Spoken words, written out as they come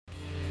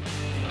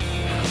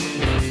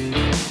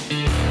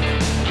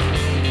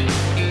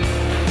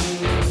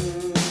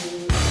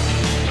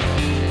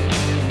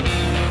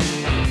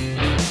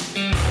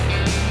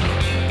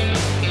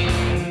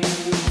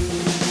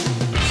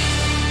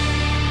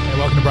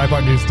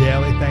Breitbart News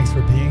Daily. Thanks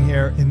for being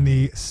here. In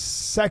the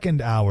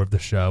second hour of the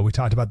show, we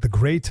talked about the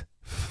Great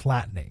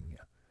Flattening.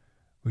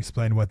 We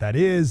explained what that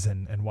is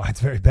and why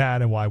it's very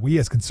bad and why we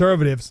as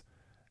conservatives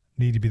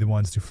need to be the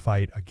ones to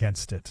fight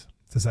against it.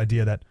 It's this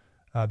idea that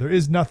there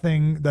is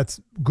nothing that's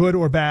good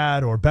or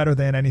bad or better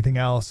than anything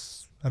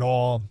else at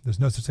all. There's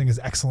no such thing as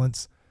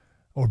excellence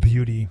or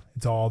beauty.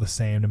 It's all the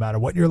same no matter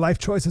what your life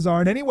choices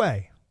are in any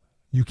way.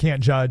 You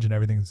can't judge and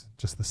everything's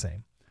just the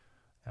same.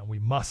 And we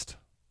must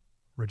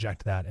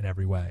reject that in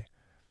every way.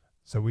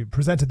 So we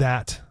presented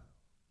that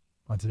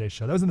on today's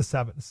show. That was in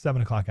the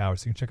 7 o'clock hour,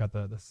 so you can check out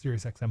the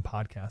SiriusXM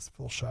podcast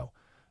full show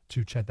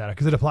to check that out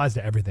because it applies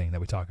to everything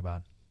that we talk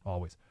about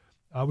always.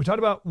 We talked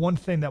about one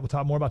thing that we'll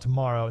talk more about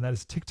tomorrow, and that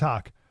is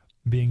TikTok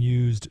being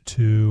used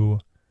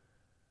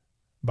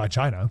by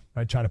China,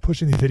 right? China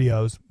pushing these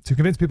videos to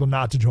convince people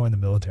not to join the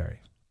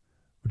military,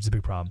 which is a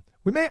big problem.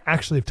 We may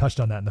actually have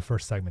touched on that in the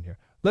first segment here.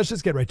 Let's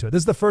just get right to it.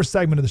 This is the first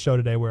segment of the show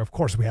today where, of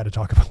course, we had to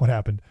talk about what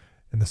happened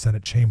in the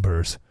Senate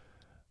chambers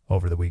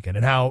over the weekend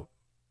and how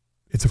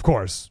it's, of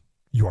course,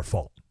 your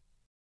fault.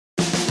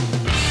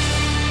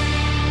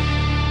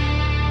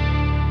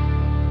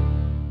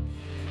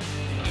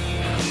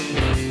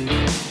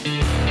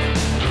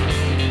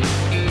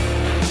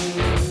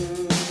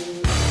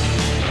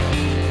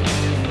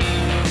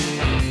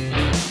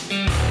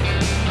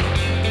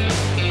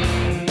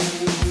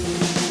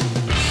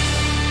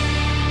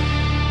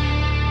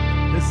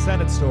 This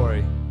Senate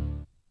story,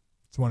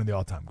 it's one of the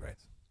all-time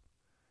greats.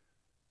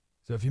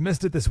 So if you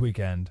missed it this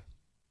weekend,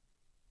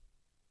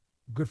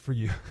 good for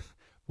you.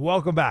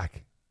 Welcome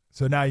back.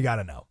 So now you got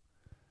to know.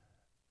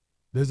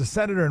 There's a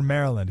senator in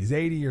Maryland. He's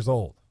 80 years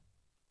old.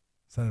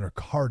 Senator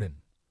Cardin.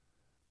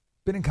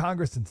 Been in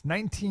Congress since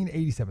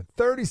 1987,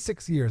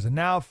 36 years. And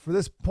now for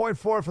this point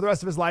forward, for the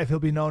rest of his life, he'll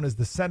be known as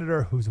the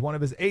senator who's one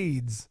of his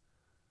aides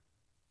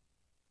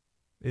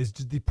is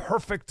just the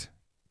perfect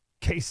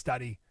case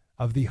study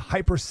of the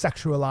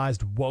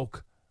hypersexualized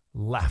woke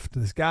left.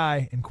 This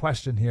guy in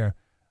question here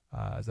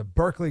is a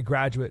Berkeley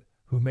graduate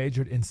who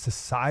majored in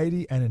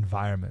society and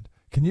environment.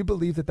 Can you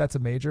believe that that's a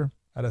major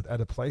at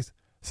a place?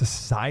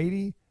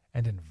 Society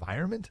and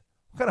environment?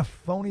 What kind of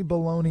phony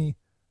baloney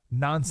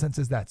nonsense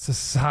is that?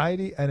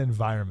 Society and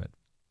environment.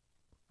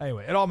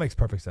 Anyway, it all makes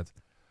perfect sense.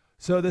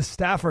 So this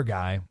staffer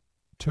guy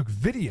took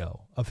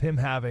video of him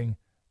having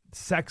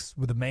sex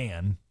with a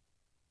man.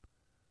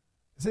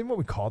 Is that even what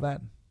we call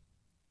that?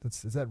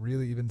 Is that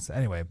really even?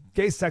 Anyway,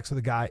 gay sex with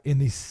a guy in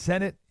the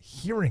Senate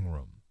hearing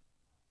room.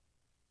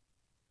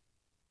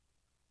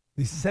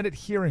 The Senate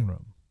hearing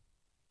room.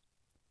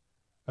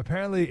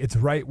 Apparently, it's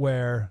right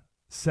where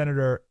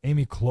Senator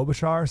Amy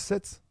Klobuchar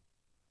sits.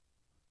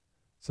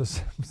 So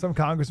some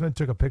congressman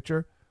took a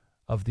picture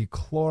of the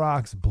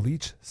Clorox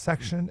bleach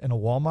section in a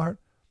Walmart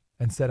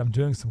and said, "I'm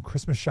doing some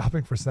Christmas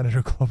shopping for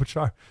Senator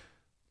Klobuchar."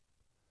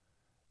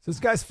 So this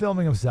guy's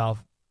filming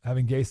himself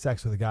having gay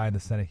sex with a guy in the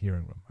Senate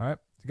hearing room. All right.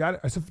 So got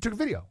it. So took a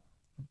video.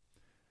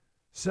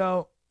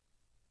 So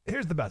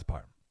here's the best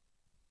part.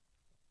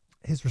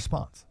 His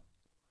response.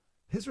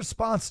 His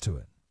response to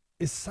it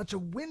is such a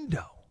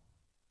window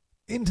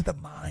into the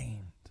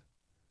mind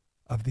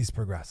of these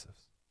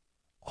progressives.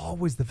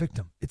 Always the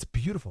victim. It's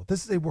beautiful.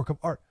 This is a work of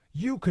art.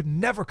 You could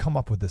never come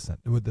up with this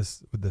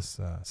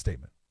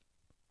statement.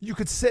 You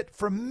could sit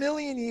for a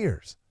million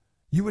years.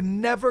 You would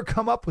never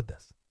come up with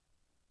this.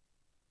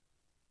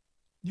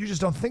 You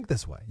just don't think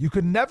this way. You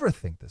could never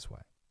think this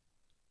way.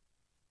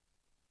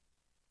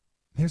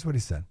 Here's what he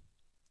said.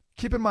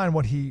 Keep in mind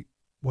what he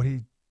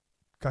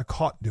got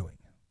caught doing.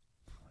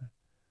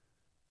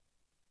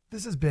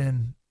 This has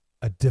been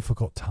a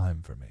difficult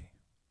time for me,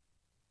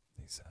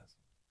 he says,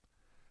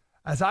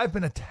 as I've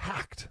been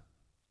attacked.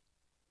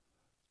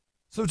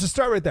 So to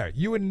start right there,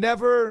 you would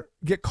never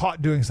get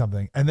caught doing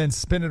something and then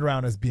spin it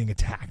around as being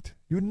attacked.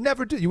 You would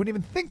never do. You wouldn't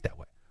even think that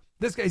way.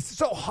 This guy,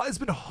 it's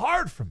been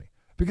hard for me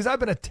because I've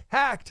been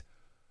attacked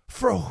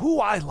for who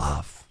I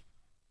love.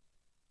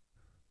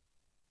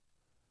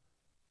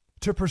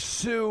 To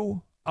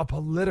pursue a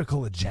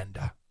political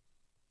agenda.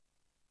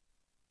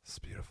 It's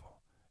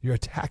beautiful. You're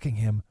attacking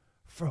him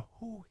for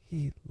who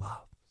he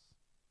loves.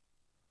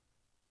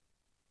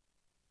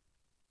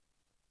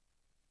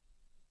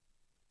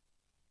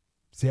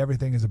 See,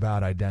 everything is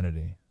about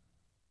identity.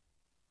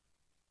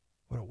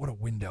 What a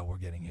window we're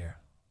getting here.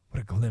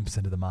 What a glimpse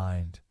into the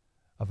mind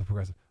of a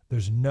progressive.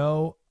 There's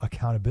no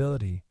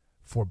accountability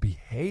for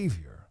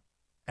behavior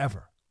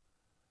ever.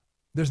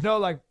 There's no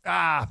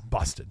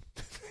busted.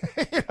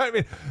 You know what I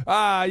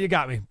mean? You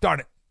got me. Darn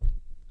it.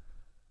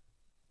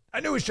 I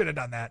knew we should have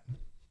done that.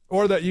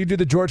 Or that you do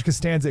the George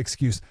Costanza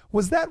excuse.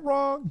 Was that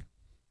wrong?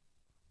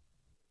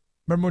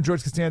 Remember when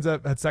George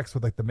Costanza had sex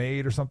with the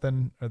maid or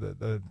something, or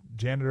the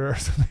janitor or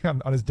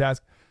something on his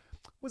desk?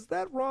 Was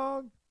that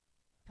wrong?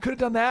 Could have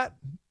done that,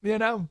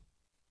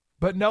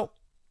 But no,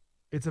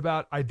 it's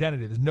about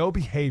identity. There's no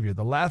behavior.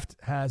 The left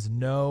has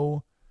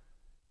no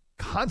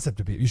concept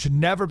of behavior. You should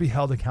never be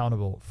held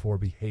accountable for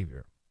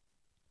behavior.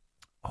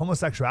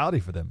 Homosexuality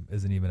for them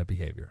isn't even a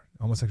behavior.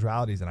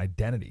 Homosexuality is an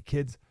identity.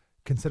 Kids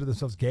consider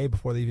themselves gay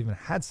before they've even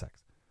had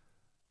sex.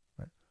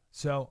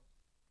 So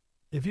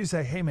if you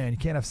say, hey, man, you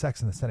can't have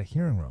sex in the Senate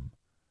hearing room,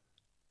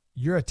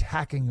 you're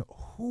attacking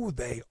who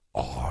they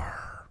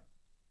are.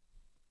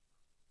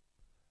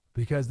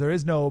 Because there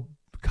is no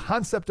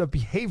concept of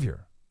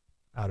behavior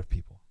out of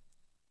people.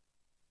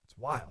 It's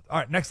wild. All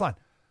right, next line.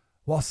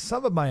 While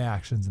some of my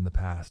actions in the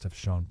past have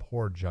shown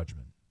poor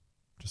judgment,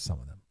 just some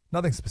of them,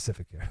 nothing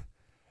specific here.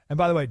 And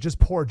by the way, just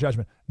poor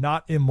judgment,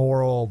 not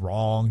immoral,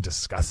 wrong,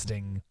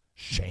 disgusting,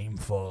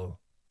 shameful,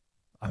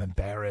 I'm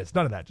embarrassed,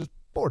 none of that, just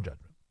poor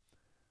judgment.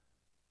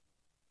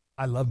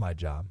 I love my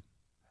job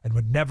and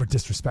would never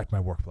disrespect my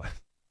workplace.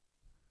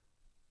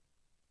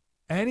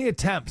 Any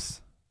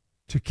attempts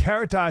to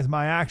characterize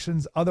my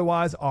actions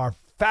otherwise are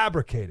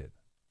fabricated.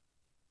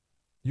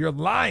 You're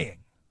lying.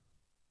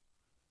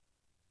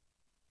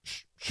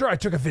 Sure, I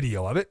took a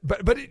video of it,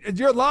 but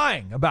you're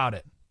lying about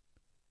it.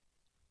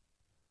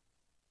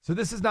 So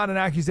this is not an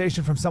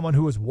accusation from someone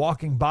who was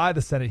walking by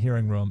the Senate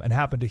hearing room and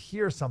happened to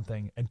hear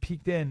something and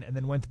peeked in and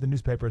then went to the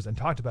newspapers and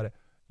talked about it.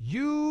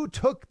 You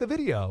took the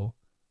video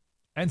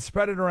and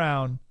spread it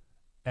around,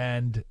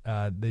 and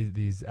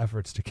these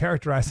efforts to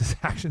characterize his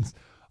actions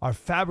are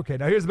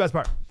fabricated. Now, here's the best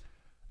part.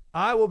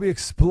 I will be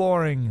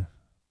exploring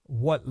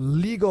what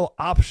legal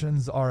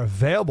options are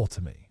available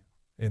to me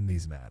in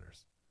these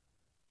matters.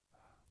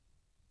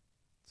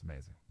 It's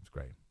amazing. It's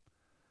great.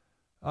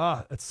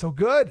 It's so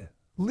good.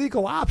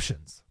 Legal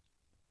options.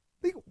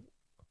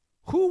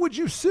 Who would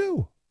you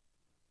sue?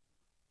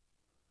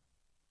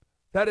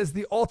 That is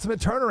the ultimate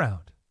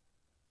turnaround.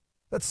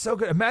 That's so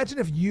good. Imagine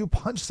if you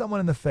punch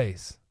someone in the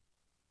face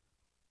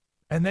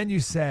and then you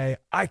say,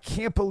 I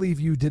can't believe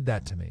you did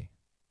that to me.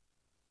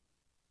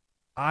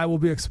 I will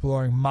be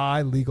exploring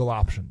my legal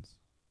options.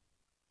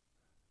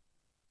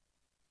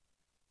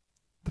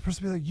 The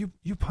person will be like,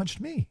 you punched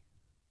me.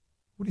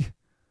 What do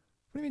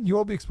you mean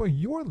you'll be exploring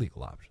your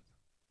legal options?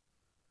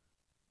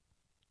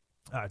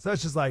 All right, so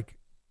that's just like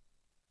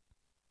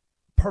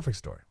perfect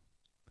story.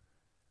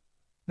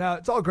 Now,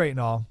 it's all great and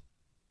all.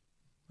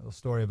 A little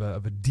story of a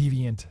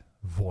deviant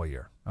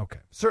voyeur. Okay,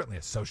 certainly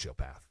a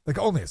sociopath. Like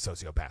only a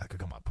sociopath could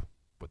come up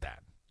with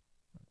that.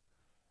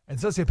 And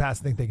sociopaths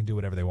think they can do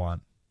whatever they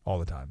want all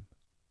the time.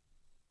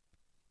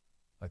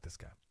 Like this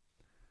guy.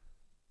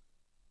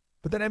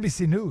 But then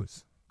NBC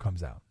News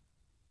comes out.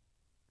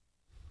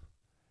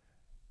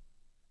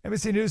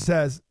 NBC News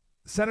says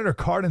Senator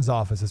Cardin's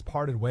office has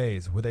parted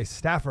ways with a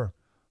staffer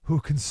who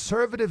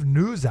conservative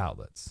news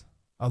outlets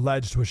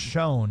alleged was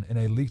shown in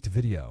a leaked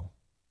video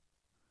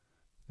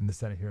in the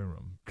Senate hearing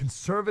room.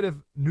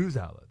 Conservative news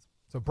outlets.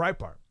 So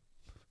Breitbart.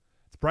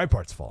 It's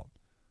Breitbart's fault.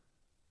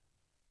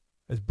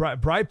 As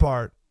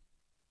Breitbart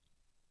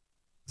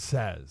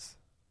says,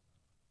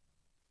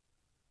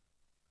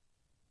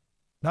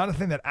 not a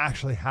thing that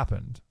actually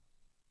happened,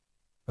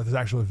 but there's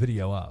actually a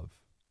video of.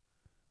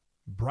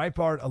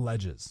 Breitbart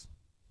alleges.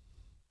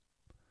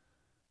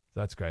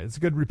 That's great. It's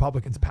good.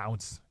 Republicans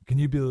pounce. Can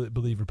you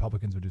believe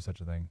Republicans would do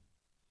such a thing?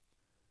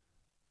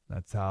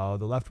 That's how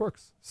the left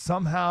works.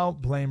 Somehow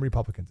blame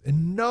Republicans.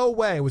 In no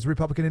way was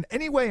Republican in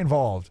any way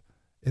involved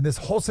in this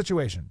whole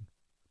situation.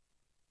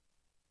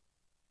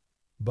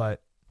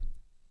 But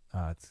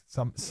it's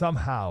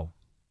somehow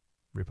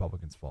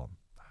Republicans' fault.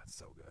 That's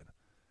so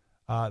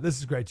good. This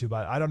is great too,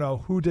 but I don't know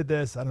who did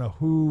this. I don't know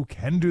who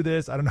can do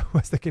this. I don't know who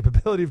has the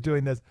capability of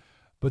doing this.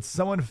 But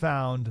someone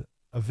found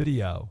a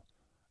video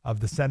of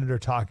the senator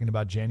talking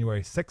about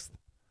January 6th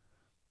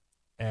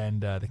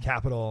and the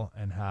Capitol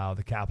and how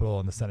the Capitol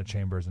and the Senate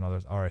chambers and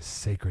others are a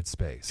sacred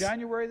space.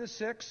 January the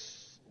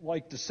 6th,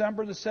 like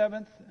December the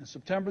 7th and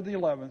September the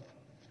 11th,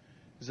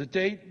 is a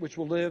date which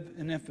will live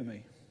in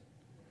infamy.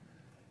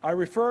 I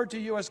refer to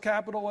U.S.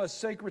 Capitol as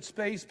sacred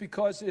space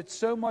because it's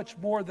so much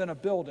more than a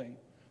building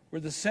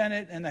where the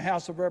Senate and the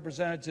House of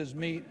Representatives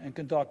meet and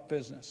conduct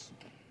business.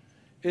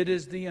 It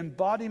is the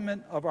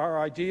embodiment of our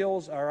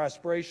ideals, our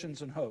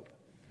aspirations, and hope,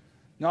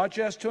 not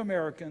just to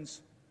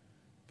Americans,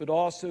 but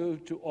also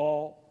to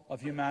all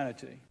of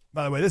humanity.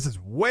 By the way, this is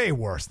way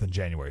worse than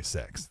January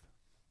 6th.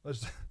 Not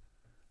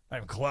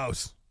even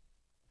close.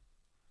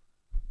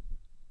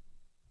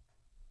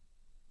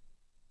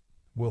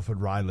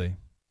 Wilford Riley.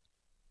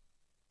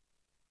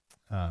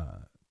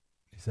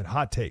 He said,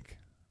 hot take.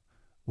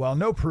 While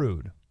no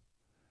prude,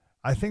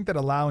 I think that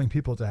allowing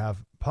people to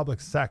have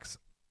public sex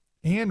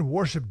and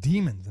worship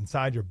demons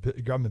inside your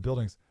government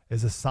buildings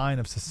is a sign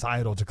of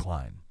societal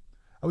decline.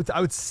 I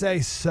would say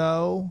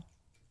so,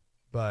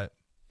 but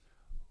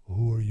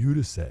who are you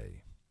to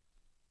say?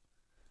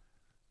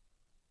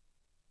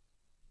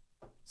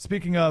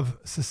 Speaking of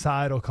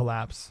societal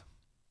collapse,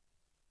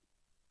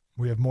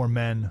 we have more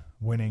men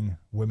winning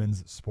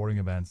women's sporting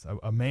events.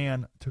 A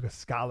man took a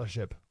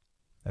scholarship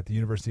at the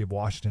University of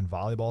Washington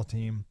volleyball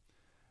team.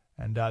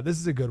 And this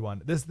is a good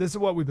one. This is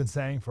what we've been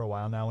saying for a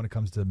while now when it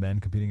comes to men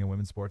competing in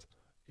women's sports.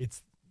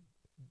 It's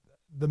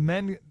the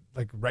men,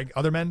 like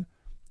other men,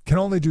 can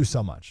only do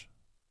so much.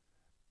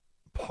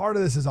 Part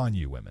of this is on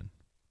you, women.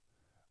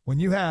 When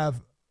you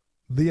have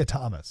Leah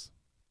Thomas,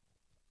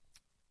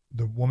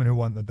 the woman who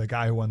won, the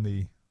guy who won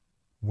the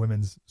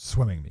women's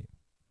swimming meet,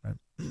 right?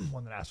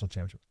 Won the national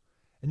championship.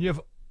 And you have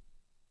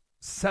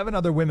 7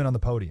 other women on the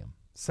podium,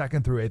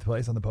 2nd through 8th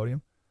place on the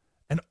podium,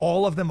 and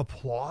all of them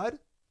applaud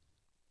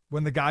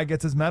when the guy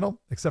gets his medal,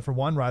 except for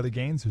one, Riley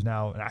Gaines, who's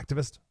now an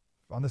activist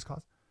on this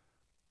cause.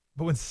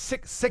 But when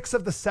six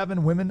of the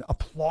 7 women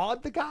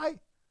applaud the guy,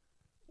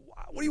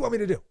 what do you want me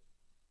to do?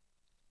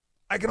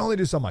 I can only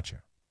do so much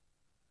here.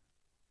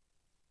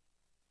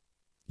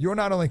 You're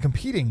not only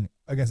competing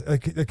against,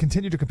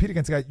 continue to compete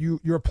against the guy,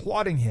 you're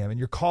applauding him and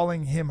you're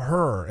calling him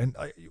her. And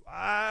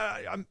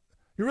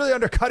you're really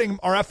undercutting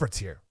our efforts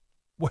here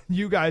when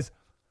you guys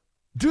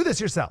do this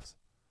yourselves.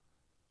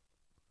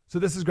 So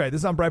this is great.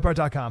 This is on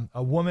Breitbart.com.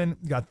 A woman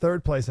got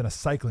 3rd place in a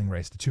cycling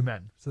race to 2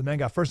 men. So the men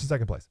got 1st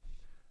and 2nd place.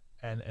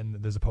 And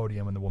there's a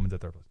podium and the woman's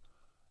at 3rd place.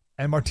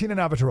 And Martina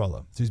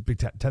Navratilova, she's a big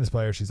tennis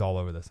player. She's all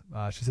over this.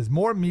 She says,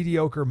 more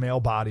mediocre male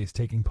bodies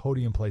taking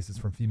podium places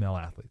from female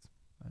athletes.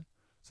 Right?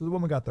 So the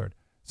woman got 3rd.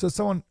 So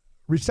someone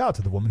reached out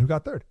to the woman who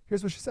got 3rd.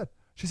 Here's what she said.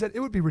 She said, it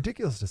would be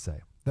ridiculous to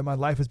say that my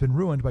life has been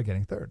ruined by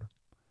getting 3rd.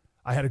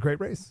 I had a great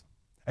race.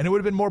 And it would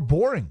have been more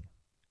boring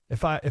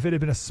if it had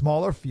been a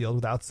smaller field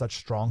without such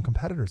strong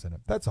competitors in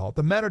it. That's all.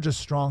 The men are just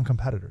strong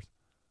competitors.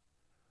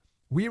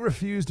 We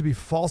refuse to be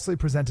falsely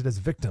presented as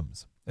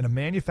victims in a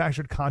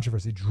manufactured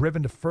controversy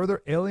driven to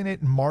further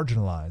alienate and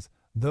marginalize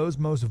those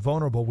most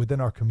vulnerable within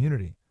our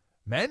community.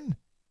 Men?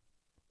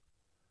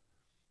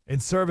 In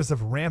service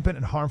of rampant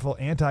and harmful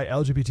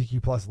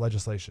anti-LGBTQ plus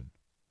legislation.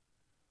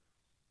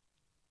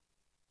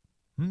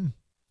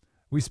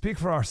 We speak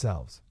for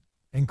ourselves.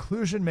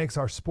 Inclusion makes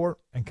our sport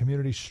and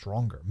community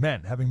stronger.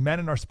 Men, having men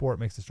in our sport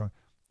makes it strong.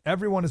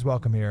 Everyone is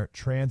welcome here.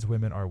 Trans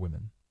women are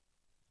women.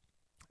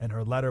 And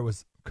her letter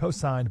was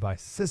co-signed by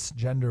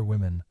cisgender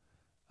women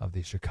of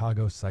the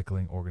Chicago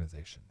Cycling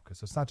Organization. Okay,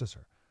 so it's not just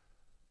her.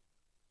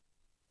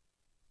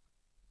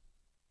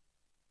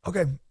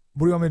 Okay, what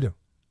do you want me to do?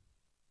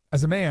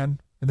 As a man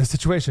in this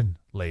situation,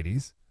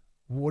 ladies,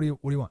 what do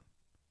you want?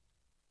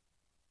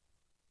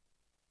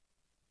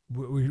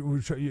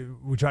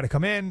 We try to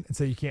come in and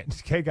say, you can't,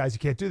 okay, guys, you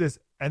can't do this.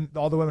 And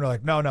all the women are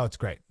like, no, it's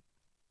great.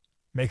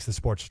 Makes the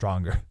sport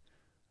stronger.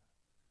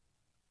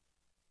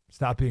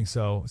 Stop being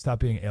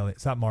alien.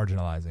 Stop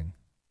marginalizing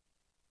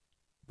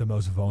the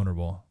most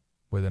vulnerable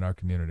within our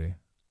community.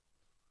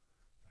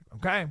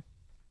 Okay.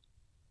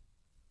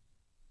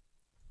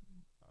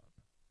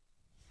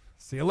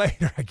 See you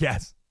later, I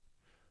guess.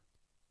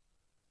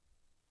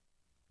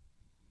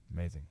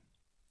 Amazing.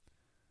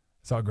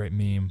 Saw a great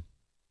meme.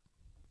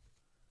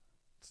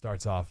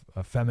 Starts off,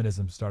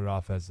 feminism started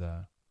off as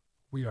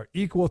we are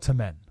equal to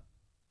men.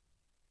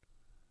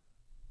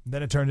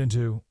 Then it turned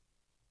into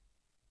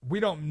we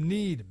don't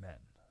need men.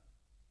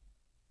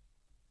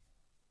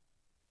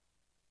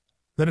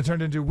 Then it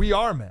turned into we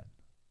are men.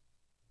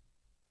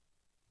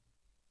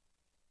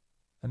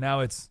 And now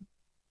it's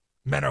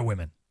men are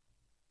women.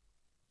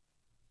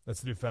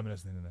 That's the new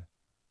feminist thing today.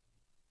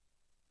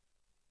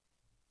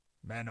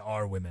 Men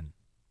are women.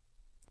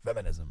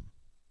 Feminism.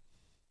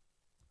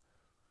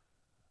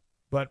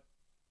 But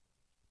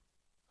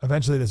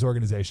eventually this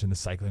organization, the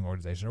cycling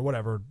organization, or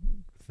whatever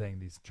thing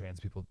these trans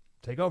people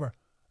take over,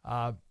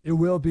 it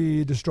will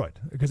be destroyed,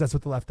 because that's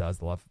what the left does.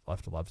 The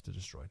left loves to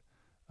destroy.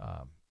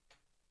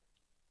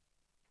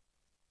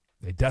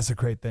 They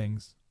desecrate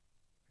things.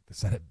 The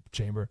Senate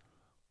chamber.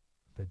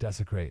 They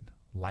desecrate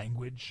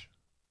language.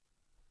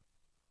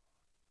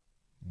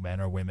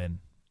 Men or women.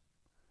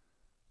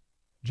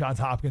 Johns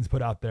Hopkins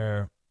put out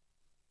their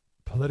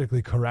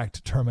politically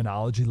correct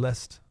terminology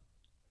list.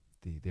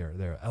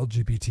 Their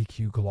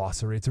LGBTQ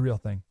glossary. It's a real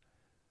thing.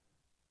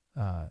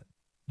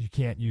 You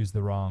can't use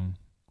the wrong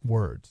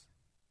words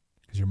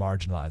because you're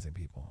marginalizing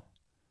people.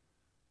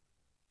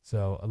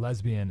 So a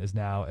lesbian is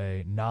now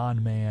a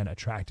non-man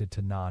attracted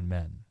to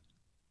non-men.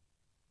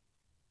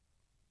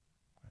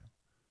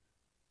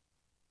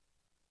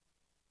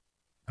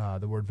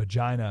 The word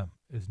vagina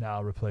is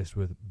now replaced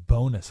with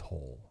bonus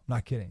hole. I'm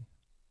not kidding.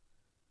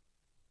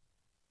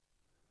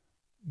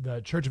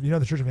 The Church of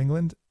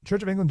England?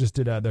 Church of England just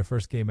did their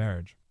first gay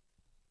marriage.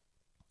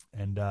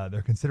 And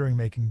they're considering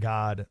making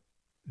God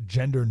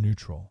gender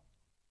neutral.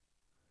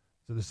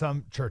 So there's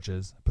some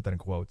churches, I put that in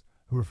quotes,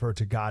 who refer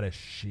to God as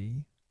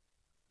she.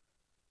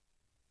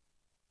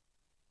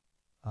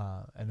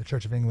 And the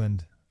Church of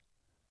England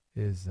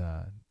is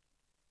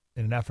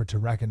in an effort to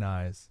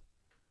recognize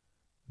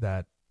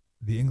that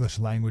the English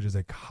language is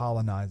a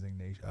colonizing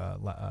nation,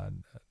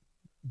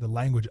 the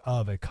language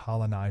of a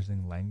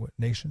colonizing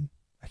nation.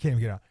 I can't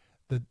even get out.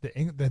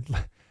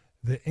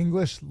 The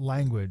English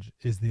language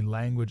is the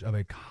language of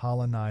a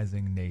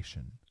colonizing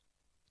nation.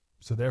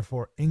 So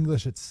therefore,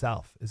 English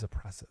itself is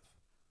oppressive.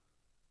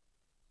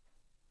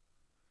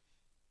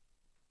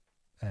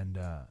 And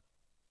therefore,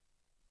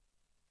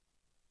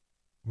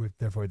 we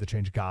have to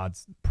change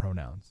God's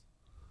pronouns.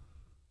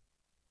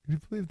 Can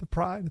you believe the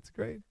pride? It's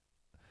great.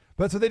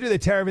 But that's what they do. They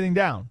tear everything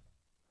down.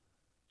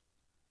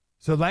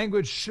 So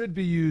language should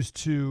be used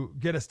to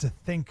get us to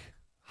think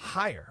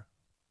higher.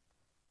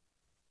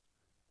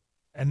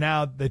 And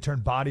now they turn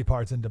body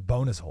parts into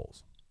bonus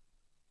holes.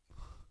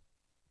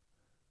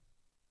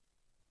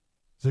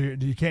 So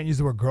you can't use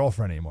the word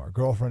girlfriend anymore.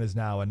 Girlfriend is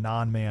now a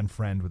non-man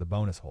friend with a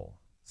bonus hole.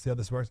 See how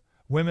this works?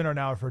 Women are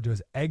now referred to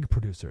as egg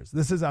producers.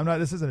 This isn't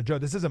a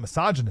joke. This isn't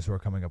misogynists who are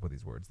coming up with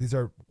these words. These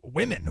are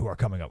women who are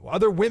coming up.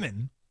 Other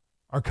women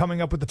are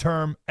coming up with the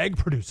term egg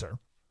producer.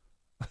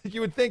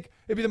 You would think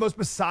it'd be the most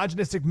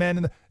misogynistic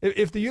men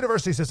if the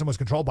university system was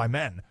controlled by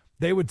men,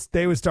 they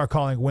would start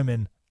calling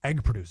women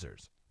egg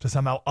producers to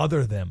somehow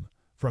other them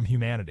from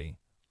humanity.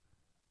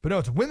 But no,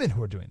 it's women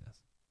who are doing this.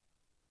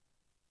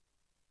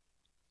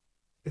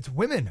 It's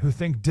women who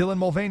think Dylan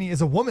Mulvaney is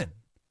a woman.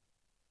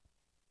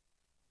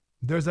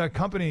 There's a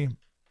company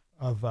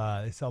of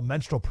they sell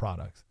menstrual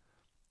products,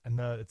 and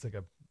it's like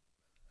a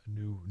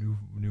new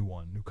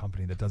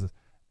company that does this.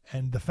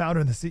 And the founder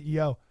and the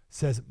CEO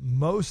says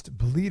most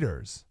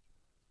bleeders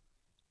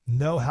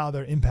know how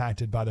they're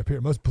impacted by their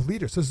period. Most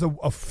bleeders. So this is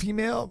a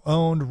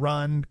female-owned,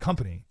 run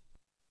company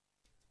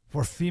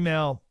for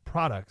female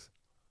products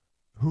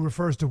who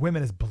refers to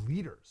women as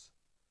bleeders.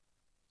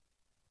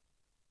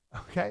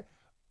 Okay?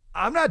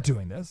 I'm not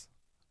doing this.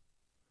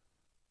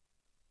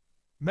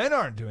 Men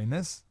aren't doing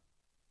this.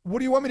 What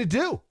do you want me to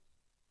do?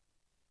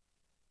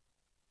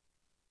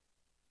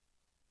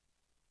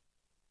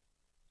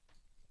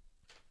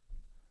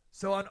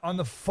 So on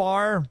the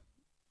far,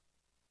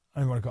 I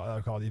don't want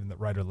to call it even the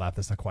right or left.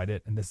 That's not quite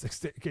it in this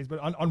case. But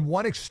on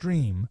one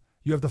extreme,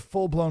 you have the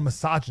full-blown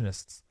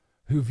misogynists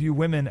who view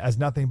women as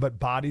nothing but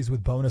bodies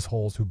with bonus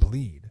holes who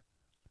bleed.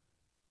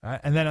 All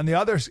right? And then on the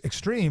other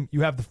extreme,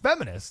 you have the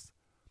feminists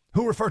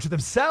who refer to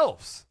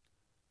themselves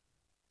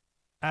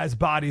as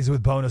bodies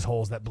with bonus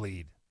holes that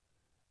bleed.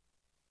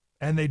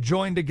 And they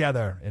join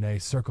together in a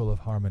circle of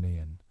harmony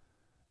and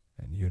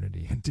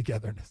unity and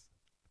togetherness.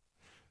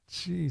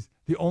 Jeez.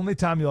 The only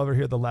time you'll ever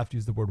hear the left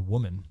use the word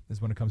woman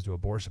is when it comes to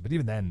abortion. But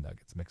even then, that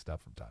gets mixed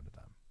up from time to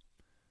time.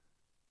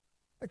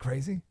 Isn't that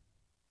crazy?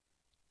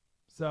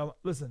 So,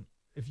 listen,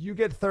 if you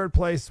get third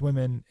place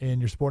women in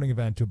your sporting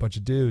event to a bunch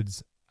of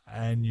dudes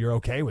and you're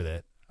okay with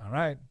it, all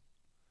right.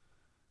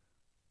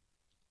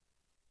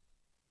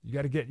 You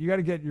got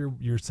to get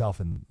yourself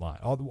in line.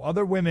 All the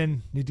other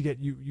women need to get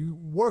you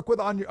work with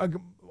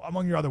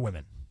among your other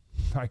women.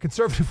 All right,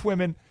 conservative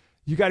women,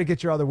 you got to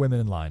get your other women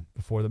in line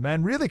before the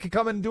men really can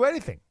come in and do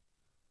anything.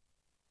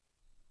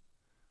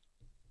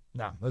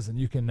 Now, listen,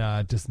 you can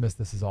dismiss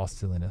this as all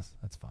silliness.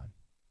 That's fine.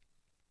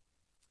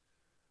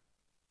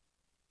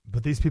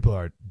 But these people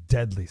are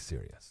deadly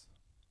serious.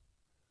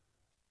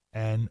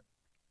 And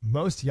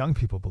most young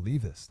people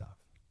believe this stuff.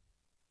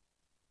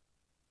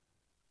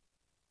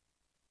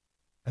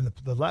 And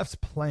the left's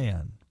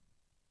plan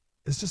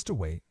is just to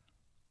wait.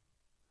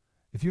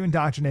 If you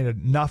indoctrinate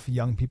enough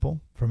young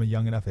people from a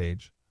young enough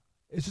age,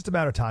 it's just a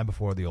matter of time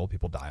before the old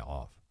people die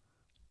off.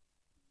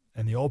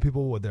 And the old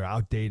people with their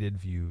outdated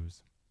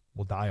views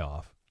will die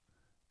off.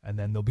 And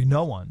then there'll be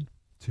no one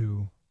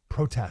to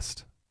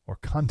protest or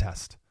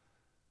contest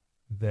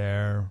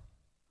their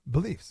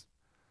beliefs.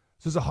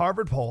 So there's a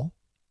Harvard poll,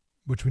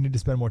 which we need to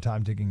spend more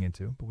time digging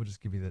into, but we'll just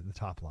give you the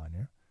top line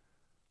here.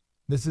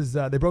 This is,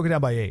 they broke it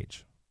down by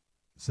age.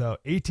 So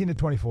 18 to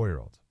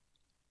 24-year-olds.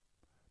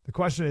 The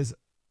question is,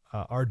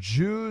 are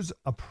Jews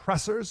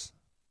oppressors?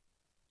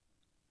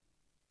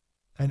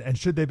 And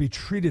should they be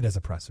treated as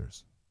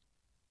oppressors?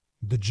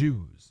 The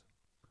Jews.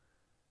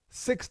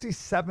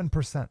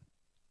 67%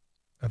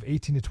 of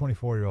 18 to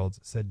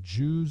 24-year-olds said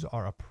Jews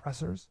are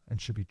oppressors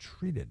and should be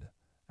treated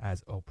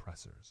as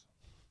oppressors.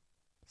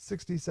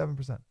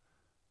 67%.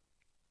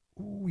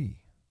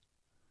 Ooh-wee.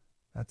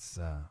 That's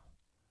a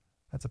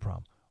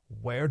problem.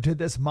 Where did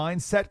this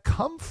mindset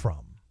come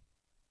from?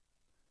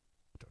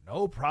 I don't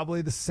know.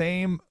 Probably the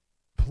same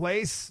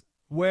place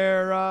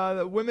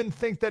where women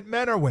think that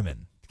men are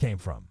women came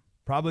from.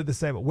 Probably the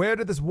same. Where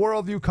did this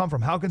worldview come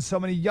from? How can so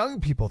many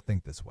young people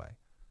think this way?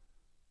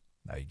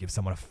 Now you give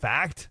someone a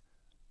fact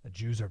that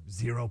Jews are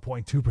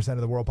 0.2%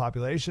 of the world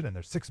population, and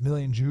there's 6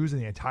 million Jews in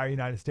the entire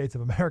United States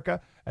of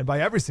America, and by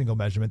every single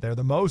measurement, they're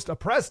the most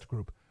oppressed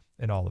group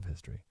in all of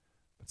history.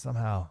 But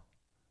somehow,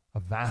 a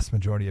vast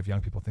majority of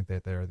young people think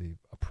that they're the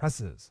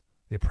oppressors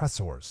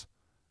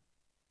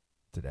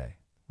today.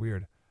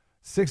 Weird.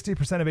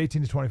 60% of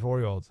 18 to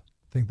 24-year-olds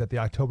think that the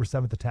October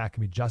 7th attack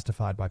can be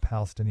justified by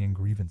Palestinian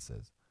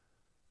grievances.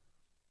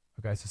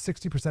 Okay, so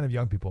 60% of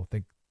young people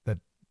think that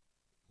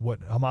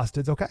what Hamas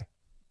did is okay.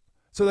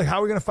 So, like, how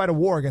are we going to fight a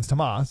war against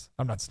Hamas?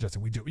 I'm not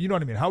suggesting we do. You know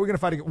what I mean? How are we going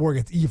to fight a war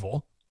against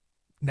evil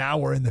now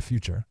or in the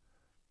future?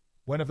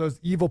 When if those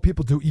evil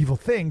people do evil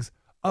things,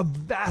 a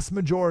vast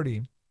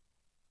majority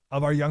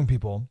of our young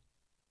people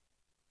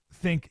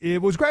think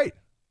it was great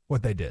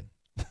what they did.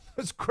 It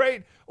was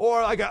great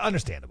or like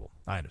understandable.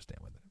 I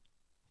understand with it.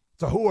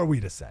 So who are we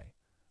to say?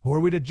 Who are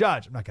we to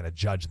judge? I'm not going to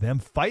judge them.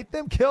 Fight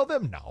them? Kill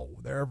them? No,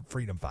 they're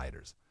freedom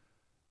fighters.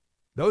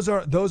 That's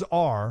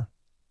our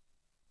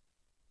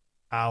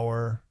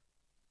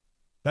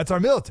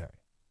military.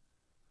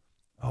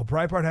 Oh,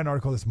 Breitbart had an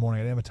article this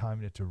morning. I didn't have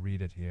time to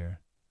read it here.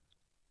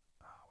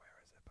 Oh, where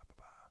is it?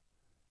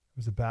 It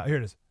was about, here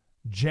it is.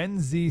 Gen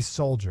Z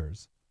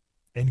soldiers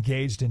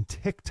engaged in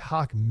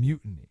TikTok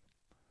mutiny,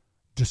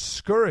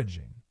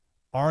 discouraging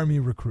Army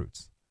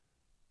recruits.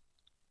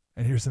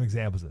 And here's some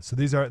examples of this. So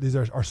these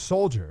are our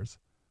soldiers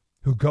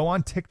who go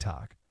on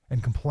TikTok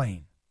and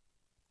complain.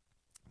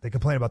 They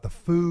complain about the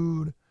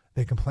food.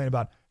 They complain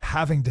about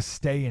having to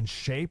stay in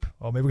shape.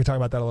 Oh, maybe we can talk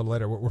about that a little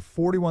later. We're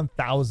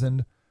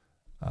 41,000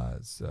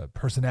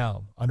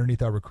 personnel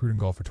underneath our recruiting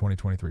goal for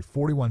 2023.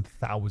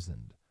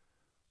 41,000.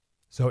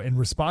 So in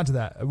response to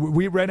that,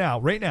 we right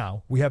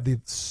now, we have the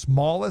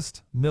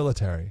smallest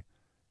military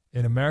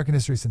in American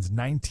history since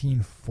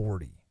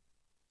 1940.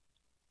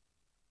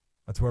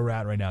 That's where we're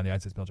at right now in the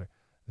United States military.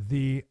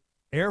 The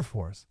Air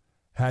Force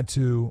had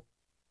to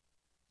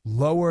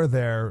lower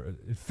their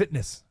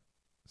fitness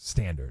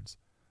standards,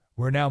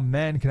 where now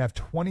men can have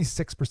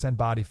 26%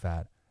 body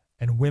fat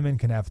and women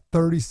can have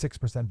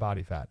 36%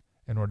 body fat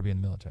in order to be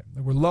in the military.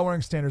 We're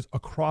lowering standards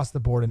across the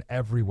board in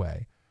every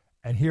way.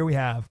 And here we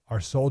have our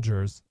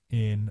soldiers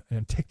in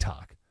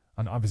TikTok,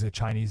 on obviously a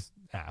Chinese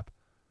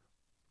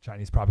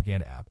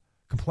propaganda app,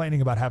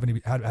 complaining about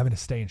having to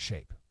stay in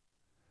shape,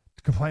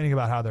 complaining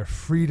about how their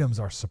freedoms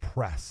are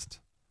suppressed.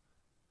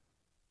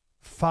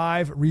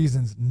 5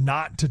 reasons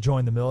not to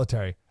join the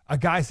military. A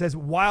guy says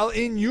while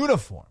in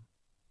uniform.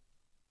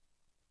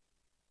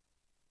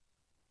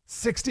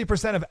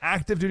 60% of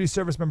active duty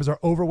service members are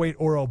overweight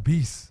or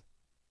obese.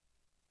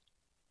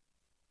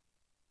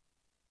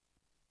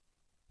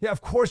 Yeah,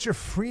 of course your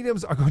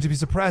freedoms are going to be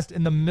suppressed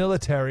in the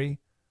military.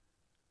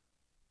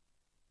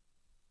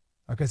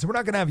 Okay, so we're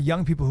not going to have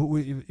young people who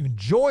even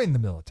join the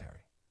military.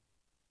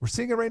 We're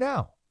seeing it right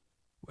now,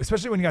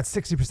 especially when you got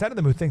 60% of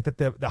them who think that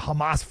the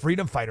Hamas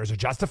freedom fighters are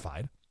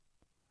justified.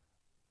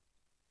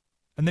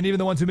 And then even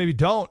the ones who maybe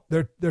don't,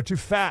 they're too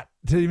fat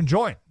to even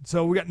join.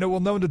 So we got no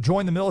one to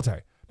join the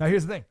military. Now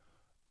here's the thing.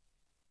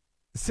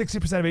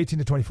 60% of 18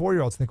 to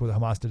 24-year-olds think what the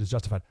Hamas did is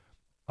justified.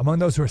 Among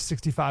those who are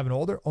 65 and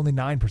older, only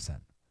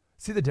 9%.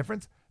 See the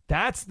difference?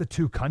 That's the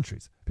two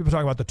countries. People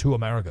talk about the two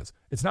Americas.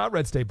 It's not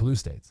red state, blue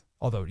states.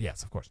 Although,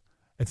 yes, of course.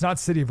 It's not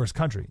city versus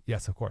country.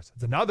 Yes, of course.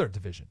 It's another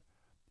division.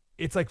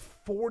 It's like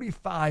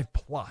 45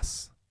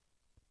 plus.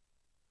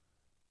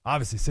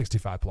 Obviously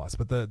 65 plus,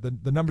 but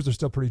the numbers are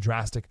still pretty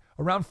drastic.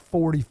 Around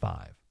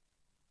 45.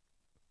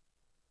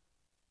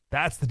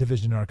 That's the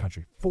division in our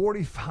country.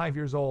 45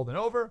 years old and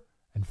over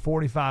and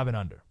 45 and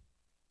under.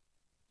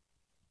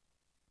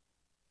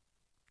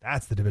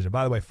 That's the division.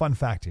 By the way, fun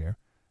fact here.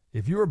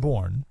 If you were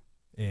born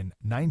in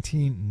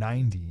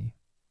 1990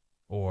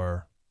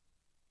 or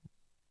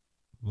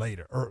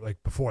later, or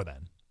like before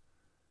then,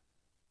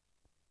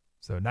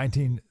 so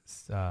 19,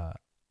 how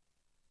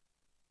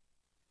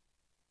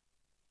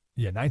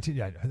do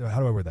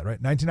I word that,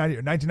 right? 1990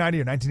 or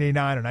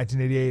 1989 or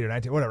 1988 or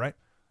 19, whatever, right?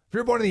 If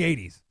you're born in the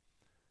 80s,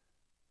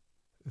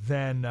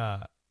 then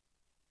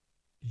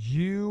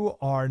you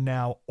are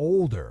now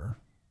older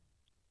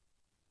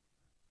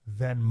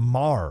than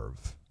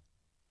Marv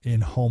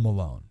in Home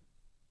Alone.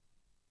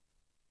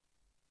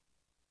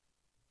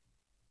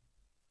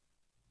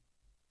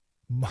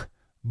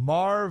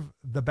 Marv,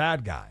 the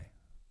bad guy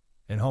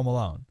in Home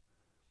Alone,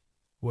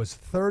 was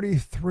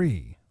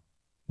 33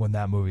 when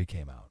that movie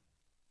came out.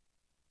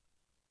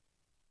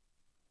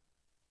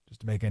 Just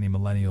to make any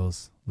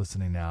millennials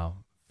listening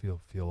now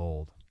feel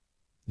old.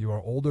 You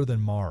are older than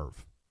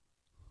Marv.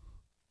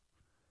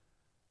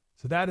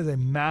 So that is a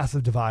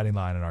massive dividing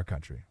line in our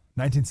country.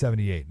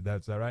 1978.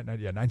 That's that right?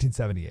 Yeah,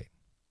 1978.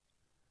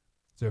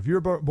 So if you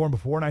were born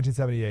before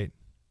 1978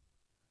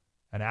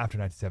 and after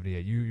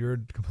 1978, you're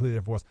completely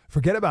divorced.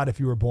 Forget about if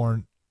you were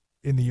born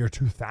in the year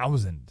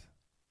 2000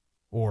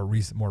 or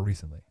more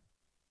recently,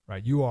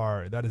 right?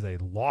 That is a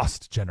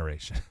lost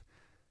generation.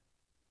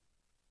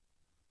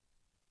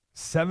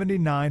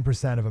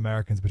 79% of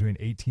Americans between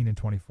 18 and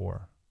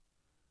 24,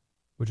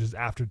 which is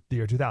after the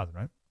year 2000,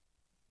 right?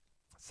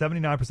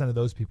 79% of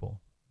those people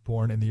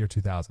born in the year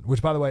 2000,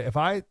 which, by the way, if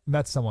I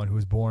met someone who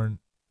was born,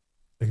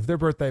 like if their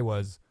birthday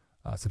was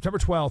September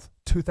 12th,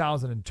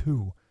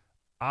 2002,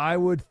 I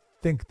would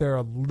think they're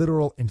a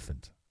literal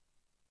infant.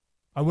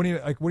 I wouldn't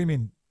even, like, what do you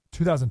mean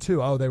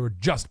 2002? Oh, they were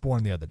just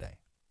born the other day.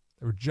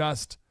 They were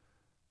just,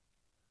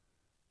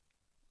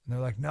 and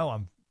they're like, no,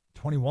 I'm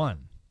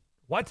 21.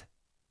 What?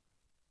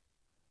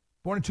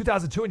 Born in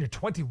 2002 and you're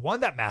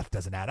 21? That math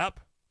doesn't add up.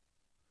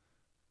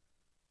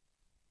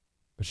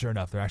 But sure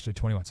enough, they're actually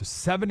 21. So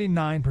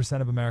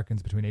 79% of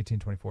Americans between 18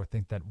 and 24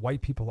 think that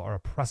white people are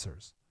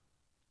oppressors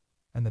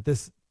and that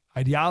this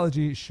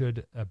ideology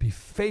should be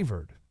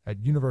favored at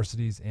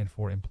universities and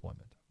for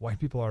employment. White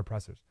people are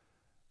oppressors.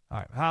 All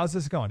right, how's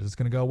this going? Is this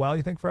going to go well,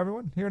 you think, for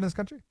everyone here in this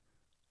country?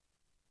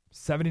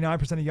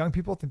 79% of young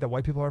people think that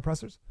white people are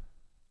oppressors?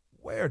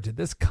 Where did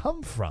this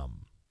come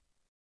from?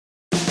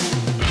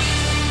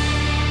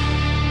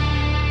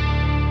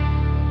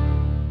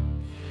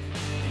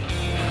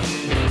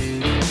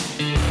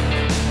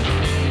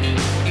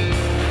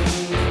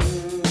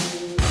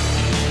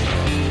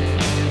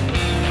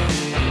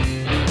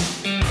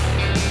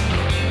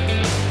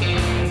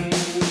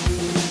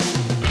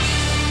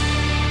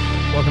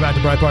 Welcome back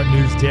to Breitbart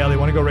News Daily. I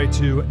want to go right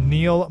to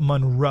Neil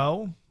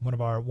Munro, one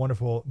of our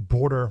wonderful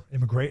border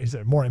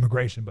immigration, more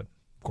immigration, but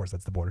of course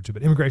that's the border too,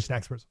 but immigration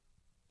experts.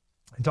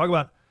 And talk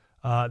about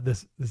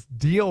this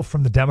deal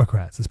from the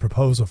Democrats, this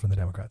proposal from the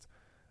Democrats.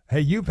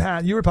 Hey, you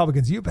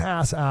Republicans, you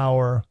pass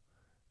our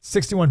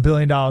 $61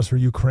 billion for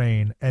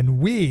Ukraine, and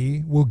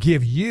we will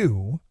give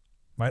you,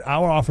 right,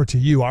 our offer to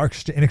you,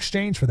 in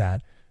exchange for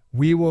that,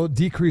 we will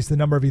decrease the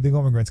number of illegal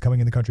immigrants coming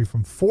in the country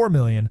from 4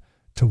 million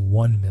to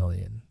 1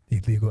 million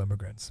illegal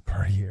immigrants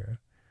per year.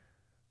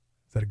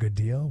 Is that a good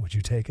deal? Would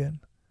you take it?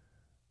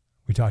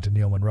 We talked to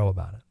Neil Munro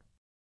about it.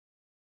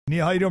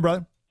 Neil, how you doing,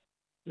 brother?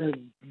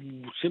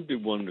 Simply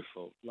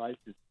wonderful. Life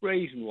is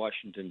great in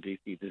Washington,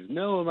 D.C. There's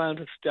no amount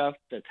of stuff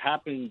that's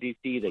happening in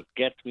D.C. that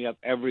gets me up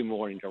every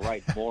morning to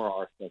write more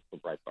articles for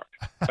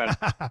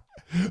Breitbart.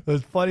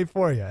 There's plenty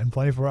for you and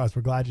plenty for us.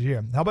 We're glad you're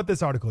here. How about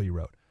this article you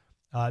wrote?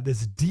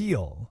 This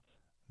deal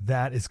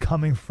that is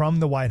coming from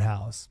the White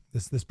House,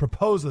 this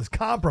proposal, this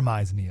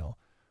compromise, Neil,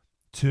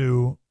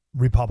 to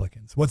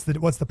Republicans. What's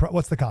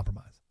the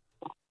compromise?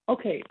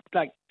 Okay,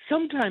 like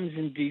sometimes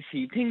in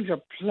D.C., things are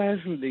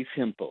pleasantly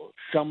simple.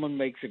 Someone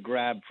makes a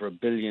grab for $1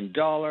 billion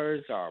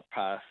or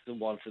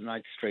wants a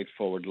nice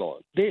straightforward law.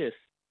 This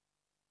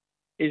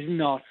is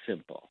not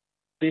simple.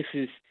 This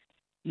is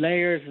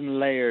layers and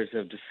layers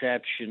of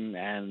deception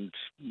and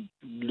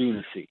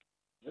lunacy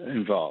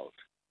involved.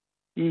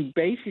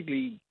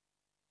 Basically,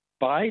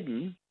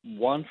 Biden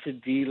wants a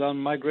deal on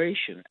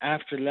migration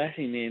after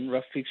letting in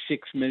roughly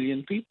 6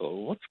 million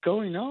people. What's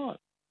going on?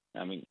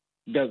 I mean,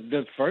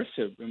 the first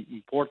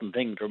important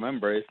thing to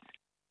remember is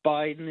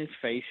Biden is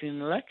facing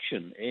an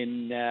election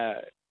in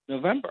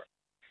November.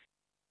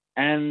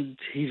 And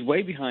he's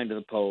way behind in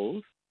the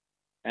polls.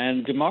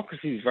 And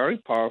democracy is very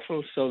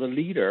powerful, so the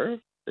leader,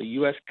 the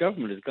U.S.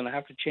 government, is going to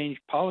have to change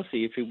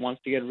policy if he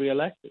wants to get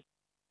reelected.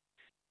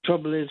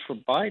 Trouble is for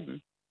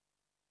Biden,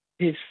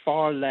 his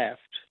far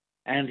left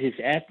and his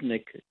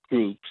ethnic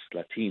groups,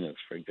 Latinos,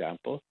 for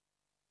example,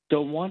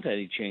 don't want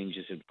any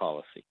changes in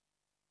policy.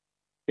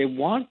 They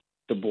want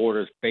the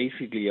borders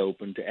basically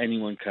open to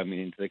anyone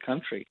coming into the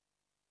country.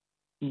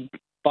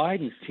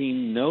 Biden's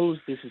team knows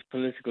this is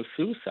political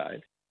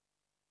suicide,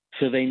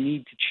 so they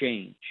need to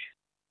change.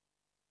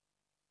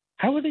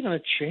 How are they going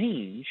to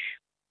change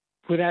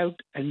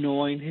without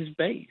annoying his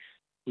base,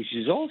 which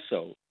is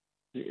also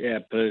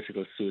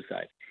political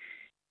suicide?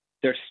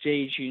 They're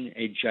staging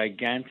a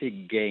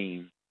gigantic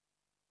game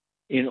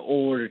in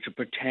order to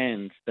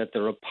pretend that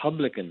the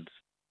Republicans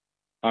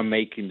are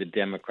making the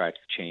Democrats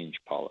change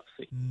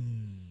policy.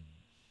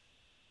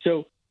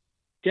 So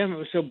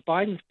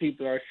Biden's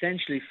people are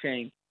essentially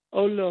saying,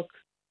 oh, look,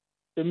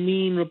 the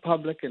mean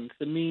Republicans,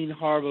 the mean,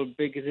 horrible,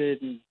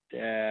 bigoted,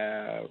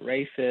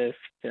 racist,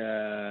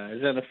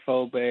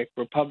 xenophobic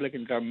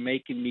Republicans are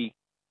making me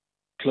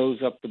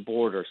close up the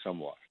border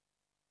somewhat.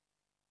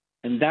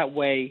 And that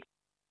way,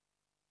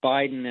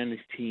 Biden and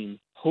his team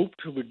hope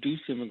to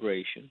reduce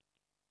immigration,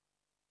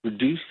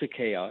 reduce the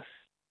chaos,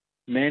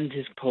 mend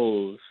his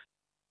polls,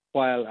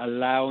 while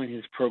allowing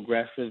his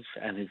progressives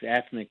and his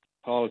ethnic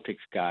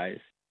politics guys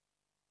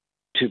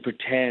to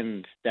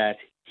pretend that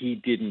he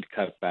didn't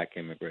cut back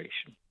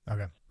immigration.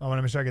 Okay. I want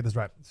to make sure I get this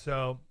right.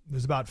 So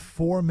there's about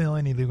 4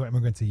 million illegal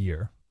immigrants a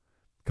year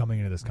coming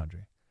into this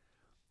country.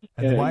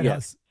 And the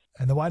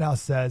White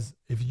House says,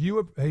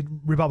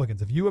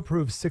 Republicans, if you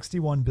approve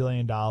 $61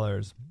 billion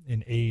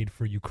in aid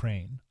for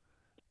Ukraine,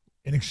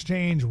 in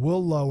exchange,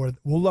 we'll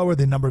lower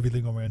the number of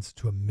illegal immigrants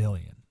to 1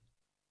 million.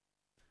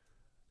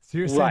 So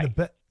you're saying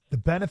the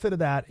benefit of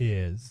that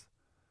is,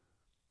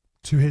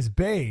 to his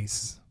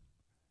base,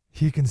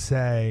 he can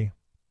say,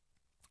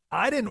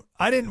 I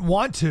didn't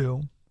want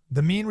to.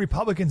 The mean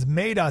Republicans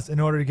made us in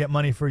order to get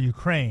money for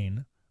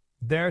Ukraine.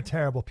 They're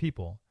terrible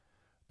people.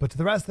 But to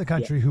the rest of the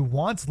country who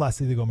wants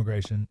less illegal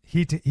immigration,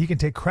 he can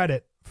take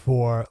credit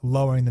for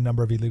lowering the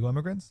number of illegal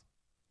immigrants?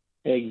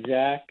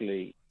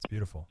 Exactly. It's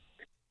beautiful.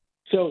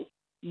 So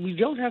we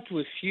don't have to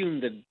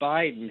assume that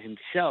Biden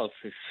himself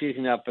is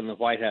sitting up in the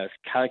White House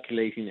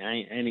calculating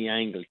any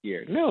angle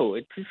here. No,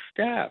 it's his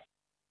staff.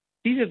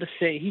 These are the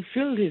same. He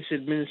filled his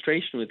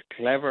administration with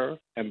clever,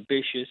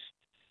 ambitious,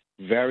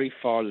 very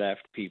far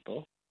left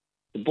people.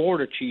 The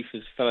border chief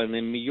is a fellow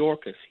named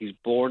Mayorkas. He's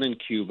born in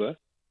Cuba.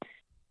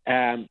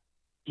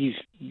 He's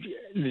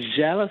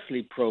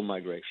zealously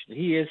pro-migration.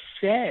 He has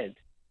said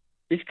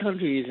this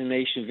country is a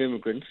nation of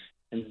immigrants,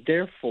 and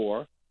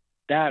therefore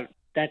that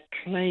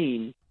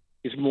claim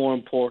is more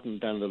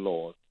important than the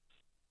law.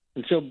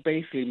 And so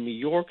basically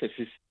Mayorkas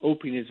is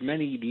opening as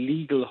many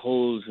legal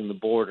holes in the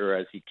border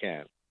as he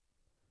can.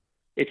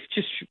 It's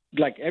just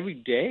like every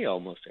day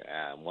almost,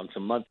 once a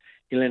month,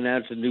 he'll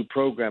announce a new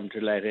program to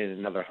let in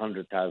another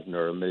 100,000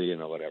 or 1 million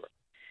or whatever.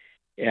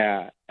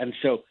 And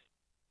so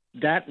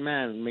that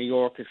man,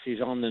 Mayorkas, is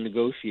on the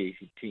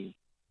negotiating team.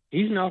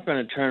 He's not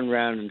going to turn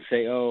around and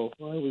say, oh,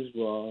 I was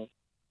wrong.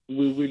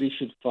 We really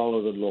should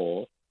follow the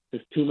law.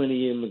 There's too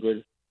many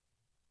immigrants.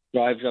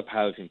 Drives up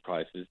housing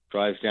prices,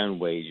 drives down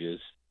wages,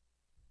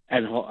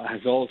 and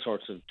has all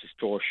sorts of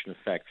distortion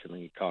effects in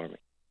the economy.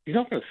 He's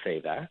not going to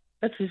say that.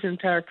 That's his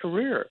entire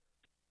career.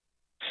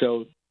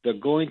 So they're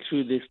going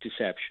through this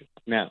deception.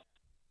 Now,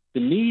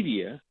 the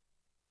media,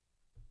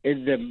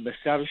 the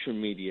establishment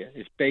media,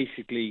 is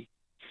basically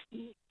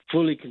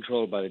fully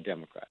controlled by the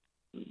Democrats.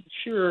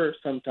 Sure,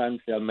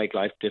 sometimes they'll make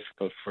life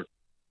difficult for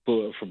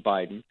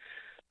Biden,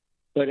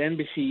 but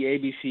NBC,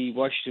 ABC,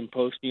 Washington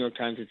Post, New York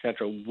Times,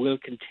 etc., will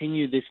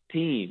continue this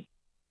theme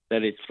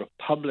that it's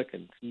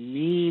Republicans,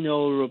 mean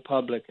old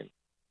Republicans,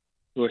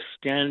 who are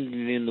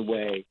standing in the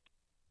way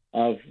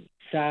of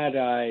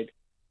sad-eyed,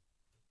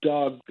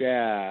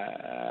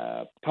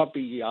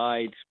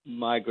 puppy-eyed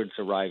migrants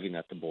arriving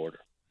at the border.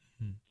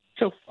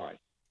 So far.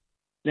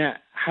 Now,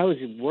 how is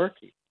it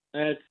working?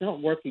 It's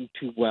not working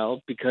too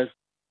well because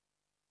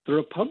the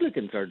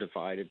Republicans are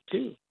divided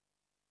too.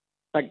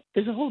 Like,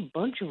 there's a whole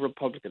bunch of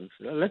Republicans,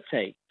 let's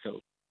say,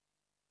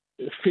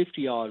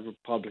 50-odd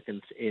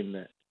Republicans in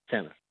the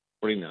Senate,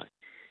 49.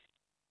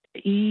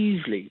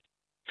 Easily,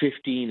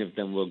 15 of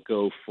them will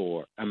go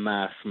for a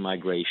mass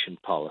migration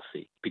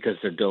policy because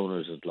their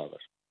donors would love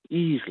it.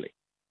 Easily.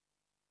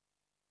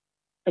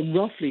 And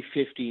roughly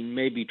 15,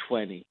 maybe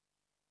 20,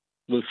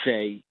 will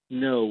say,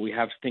 no, we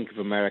have to think of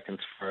Americans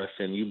first,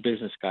 and you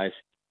business guys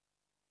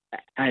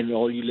and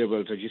all you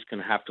liberals are just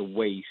going to have to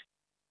wait.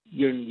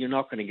 You're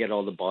not going to get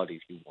all the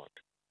bodies you want.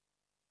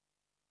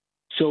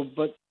 So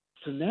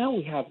now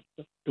we have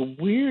the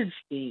weird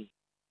thing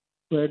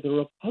where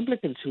the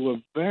Republicans, who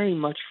are very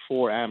much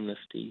for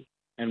amnesty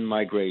and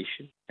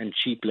migration and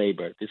cheap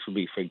labor, this would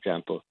be, for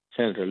example,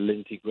 Senator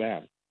Lindsey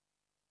Graham,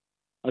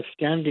 are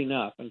standing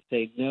up and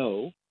saying,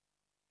 no,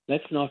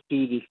 let's not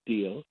do this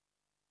deal.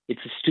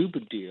 It's a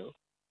stupid deal.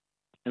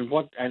 And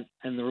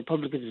the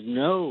Republicans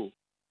know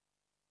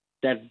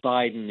that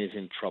Biden is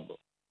in trouble.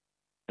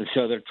 And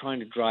so they're trying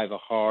to drive a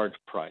hard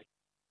price.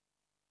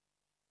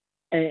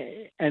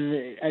 And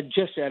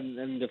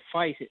the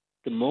fight at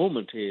the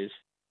moment is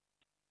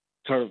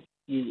sort of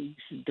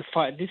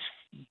this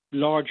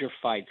larger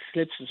fight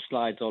slips and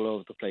slides all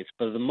over the place.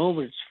 But at the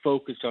moment, it's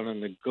focused on a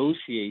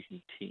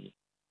negotiating team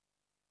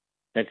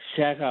that's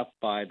set up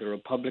by the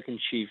Republican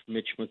chief,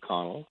 Mitch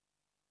McConnell,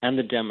 and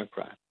the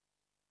Democrats.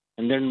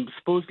 And they're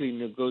supposedly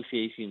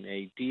negotiating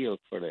a deal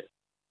for this.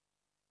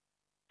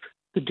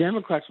 The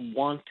Democrats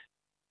want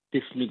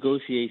this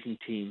negotiating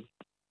team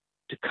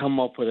to come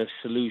up with a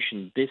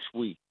solution this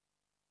week.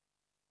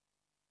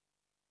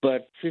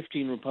 But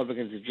 15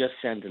 Republicans have just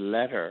sent a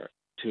letter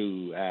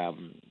to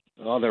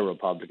other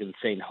Republicans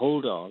saying,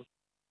 hold on,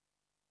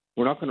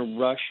 we're not going to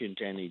rush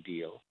into any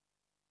deal.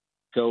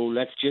 So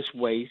let's just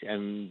wait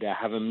and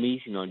have a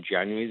meeting on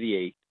January the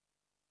 8th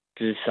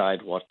to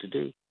decide what to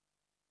do.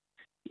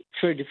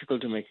 It's very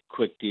difficult to make a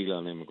quick deal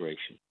on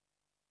immigration.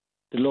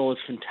 The law is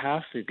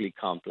fantastically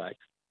complex,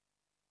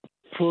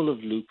 full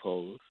of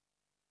loopholes,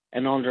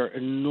 and under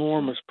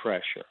enormous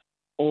pressure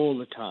all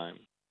the time.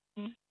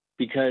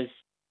 Because,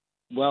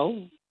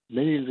 well,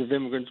 millions of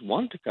immigrants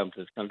want to come to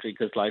this country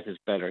because life is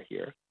better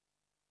here.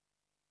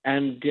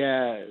 And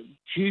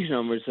huge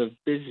numbers of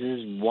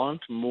businesses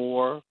want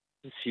more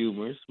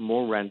consumers,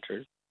 more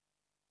renters,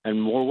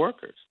 and more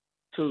workers.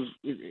 So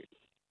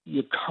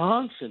you're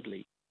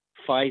constantly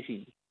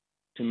fighting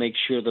to make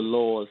sure the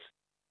laws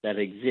that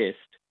exist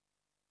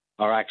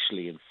are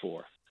actually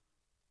enforced.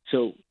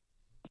 So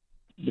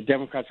the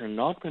Democrats are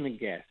not going to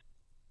get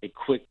a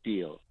quick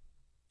deal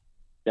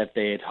that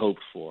they had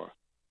hoped for.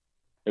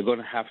 They're going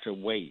to have to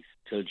wait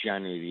till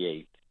January the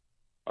 8th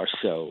or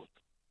so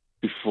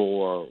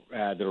before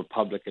the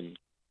Republican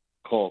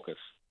caucus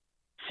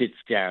sits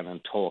down and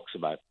talks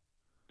about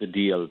the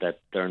deal that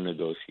they're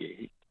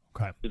negotiating.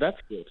 Okay. So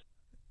that's good.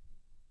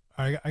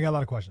 All right, I got a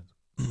lot of questions.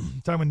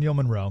 Talking with Neil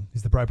Munro.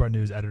 He's the Breitbart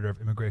News editor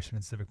of Immigration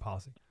and Civic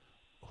Policy.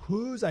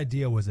 Whose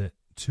idea was it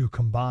to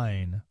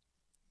combine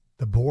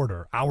the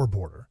border, our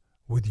border,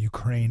 with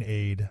Ukraine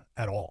aid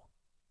at all?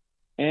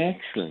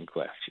 Excellent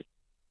question.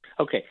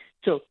 Okay,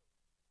 so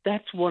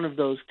that's one of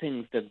those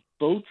things that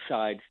both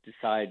sides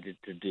decided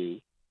to do,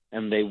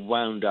 and they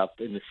wound up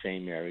in the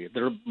same area.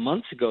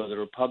 Months ago, the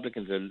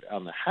Republicans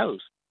on the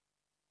House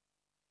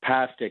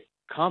passed a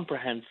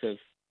comprehensive,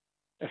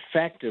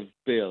 effective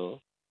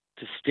bill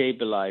to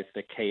stabilize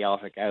the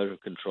chaotic,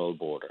 out-of-control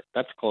border.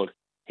 That's called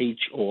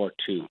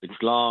HR2.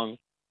 It's long.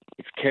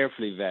 It's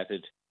carefully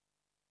vetted.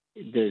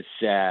 There's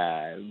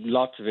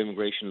lots of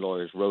immigration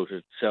lawyers wrote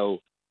it, so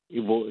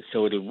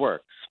it'll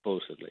work,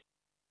 supposedly.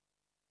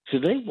 So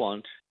they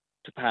want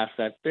to pass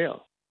that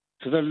bill.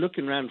 So they're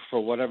looking around for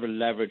whatever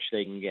leverage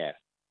they can get.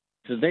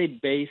 So they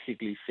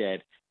basically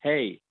said,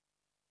 hey,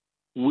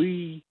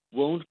 we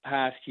won't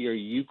pass your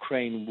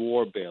Ukraine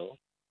war bill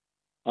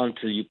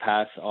until you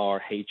pass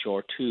our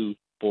HR2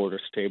 border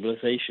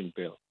stabilization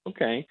bill.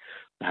 Okay,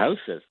 the House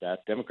says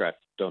that. Democrats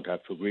don't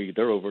have to agree.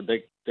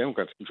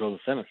 Democrats control the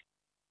Senate.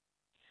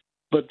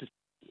 But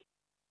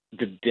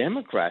the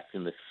Democrats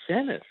in the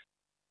Senate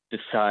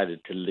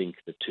decided to link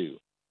the two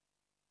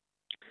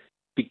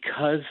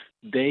because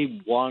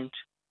they want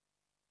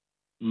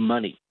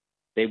money.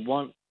 They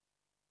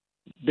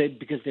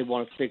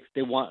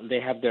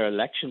have their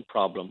election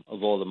problem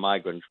of all the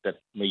migrants that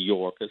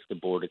Mayorkas, the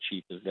border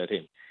chief, has let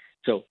in.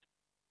 So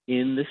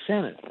in the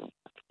Senate,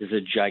 there's a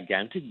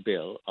gigantic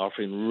bill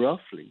offering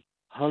roughly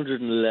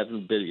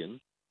 $111 billion,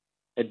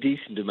 a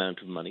decent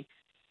amount of money,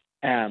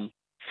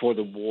 for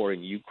the war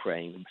in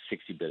Ukraine,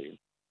 $60 billion,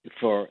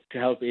 to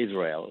help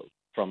Israel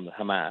from the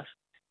Hamas,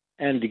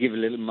 and to give a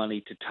little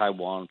money to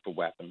Taiwan for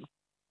weapons.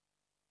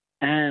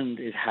 And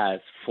it has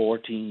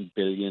 $14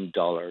 billion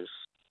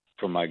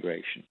for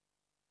migration.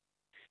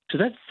 So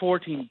that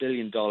 $14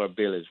 billion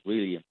bill is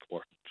really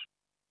important.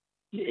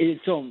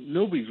 So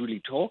nobody's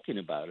really talking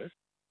about it.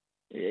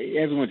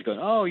 Everyone's going,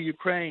 oh,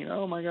 Ukraine,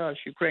 oh my gosh,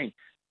 Ukraine.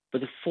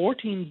 But the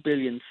 $14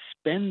 billion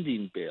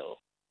spending bill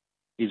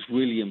is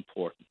really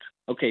important.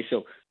 Okay,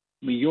 so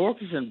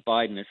Mayorkas and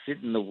Biden are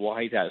sitting in the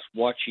White House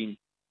watching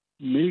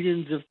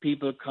millions of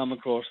people come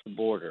across the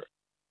border.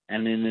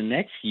 And in the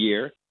next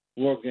year,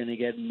 we're going to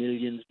get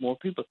millions more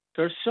people.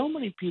 There are so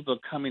many people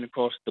coming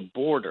across the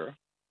border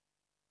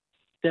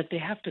that they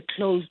have to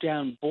close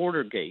down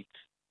border gates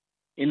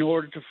in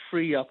order to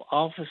free up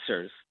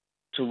officers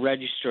to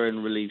register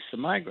and release the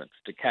migrants,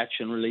 to catch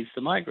and release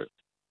the migrants.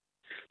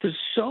 There's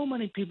so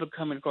many people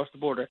coming across the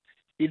border,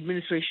 the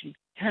administration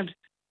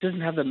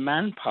doesn't have the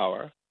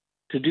manpower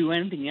to do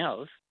anything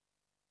else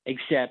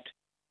except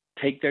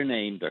take their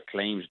name, their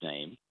claims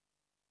name,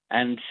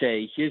 and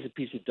say, here's a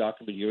piece of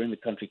document, you're in the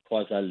country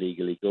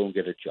quasi-legally, go and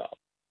get a job.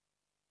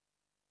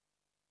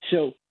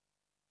 So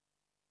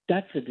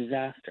that's a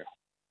disaster.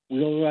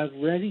 We've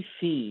already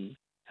seen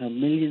how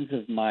millions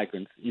of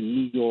migrants in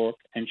New York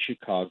and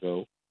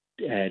Chicago,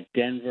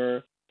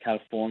 Denver,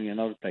 California, and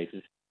other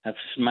places have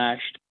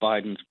smashed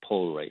Biden's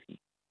poll rating.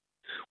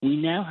 We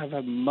now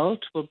have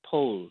multiple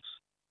polls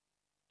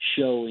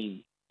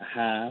showing a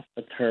half,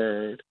 a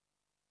third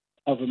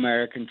of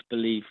Americans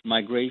believe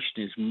migration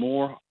is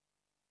more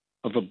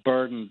of a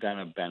burden than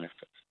a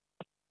benefit.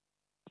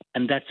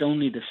 And that's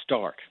only the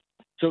start.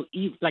 So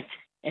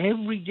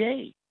every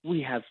day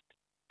we have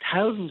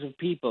thousands of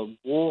people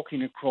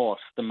walking across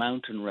the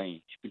mountain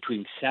range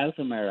between South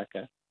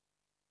America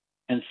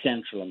and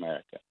Central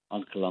America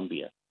in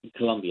Colombia,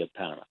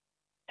 Panama,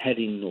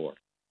 heading north.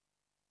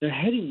 They're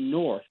heading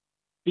north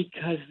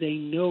because they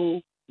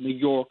know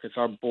Mayorkas,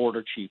 our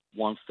border chief,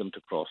 wants them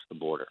to cross the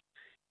border.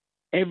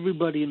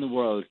 Everybody in the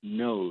world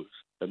knows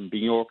that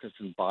Mayorkas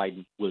and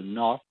Biden will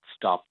not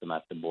stop them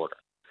at the border.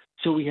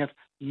 So we have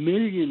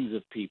millions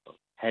of people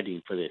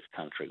heading for this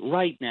country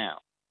right now.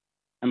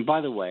 And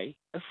by the way,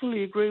 I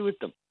fully agree with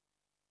them.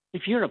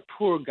 If you're a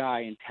poor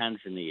guy in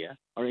Tanzania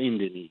or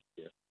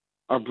Indonesia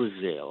or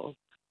Brazil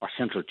or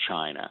Central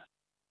China,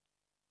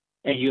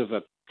 and you have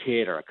a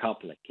kid or a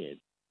couple of kids,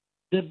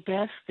 the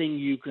best thing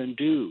you can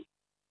do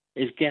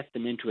is get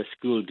them into a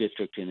school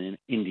district in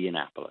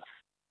Indianapolis.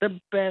 The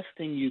best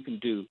thing you can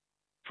do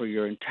for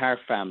your entire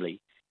family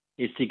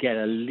is to get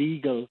a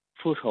legal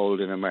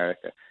foothold in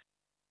America,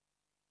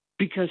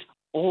 because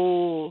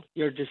all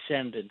your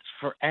descendants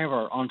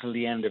forever until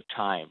the end of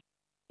time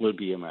will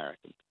be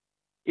Americans.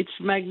 It's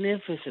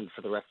magnificent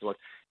for the rest of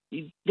the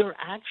world. They're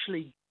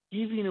actually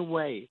giving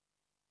away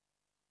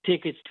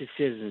tickets to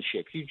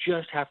citizenship. You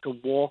just have to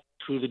walk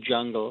through the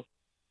jungle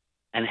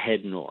and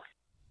head north.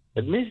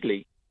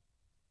 Admittedly,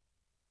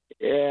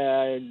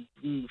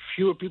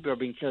 fewer people are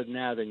being killed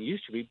now than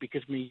used to be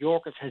because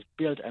Mayorkas has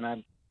built,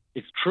 and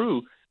it's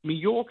true,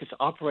 Mayorkas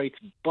operates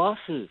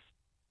buses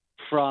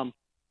from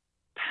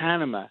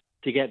Panama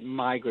to get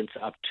migrants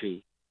up to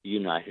the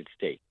United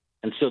States.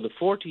 And so the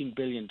 $14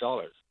 billion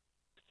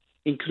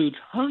includes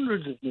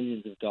hundreds of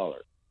millions of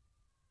dollars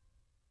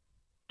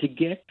to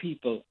get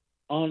people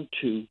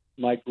onto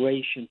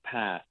migration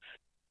paths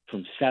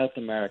from South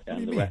America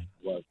and the rest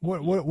of the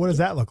world. What does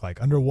that look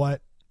like? Under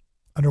what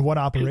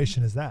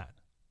operation is that?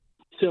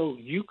 So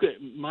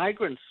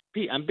migrants,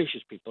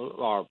 ambitious people,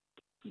 or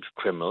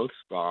criminals,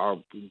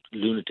 or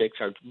lunatics,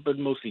 but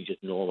mostly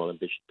just normal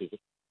ambitious people,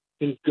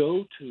 can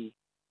go to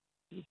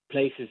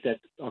places that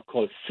are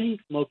called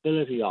safe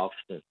mobility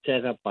offices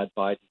set up by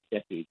Biden's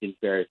deputies in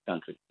various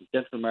countries, in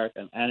Central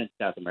America and in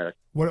South America.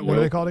 What are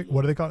they called?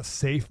 What do they call it?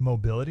 Safe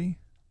mobility?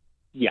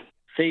 Yeah,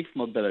 safe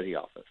mobility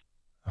office.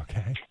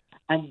 Okay.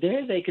 And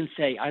there they can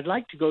say, I'd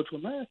like to go to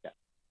America.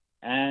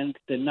 And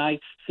the nice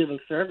civil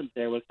servant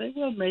there will say,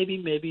 well, maybe,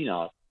 maybe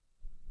not.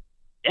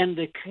 And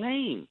the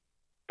claim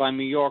by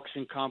Mayorkas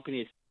and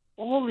company is,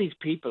 all these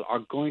people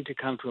are going to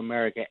come to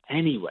America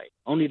anyway,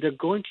 only they're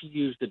going to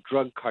use the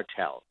drug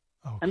cartel.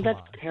 Oh, and that's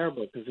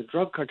terrible, because the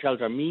drug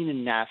cartels are mean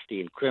and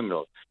nasty and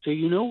criminal. So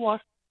you know what?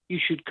 You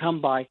should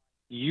come by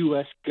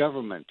U.S.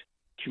 government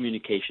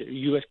communication,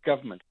 U.S.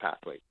 government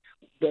pathway.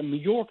 The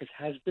Mayorkas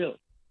has built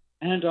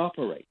and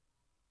operates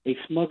a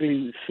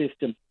smuggling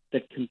system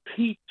that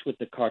competes with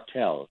the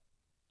cartels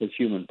with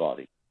human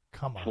bodies.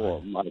 Come on.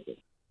 For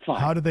migrants. Fine.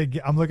 How do they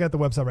get? I'm looking at the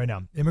website right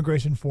now,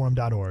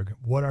 immigrationforum.org.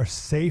 What are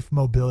safe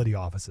mobility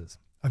offices?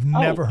 I've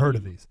never heard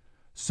of these.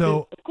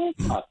 So, of course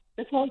not.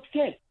 That's all it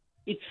said.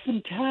 It's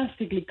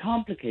fantastically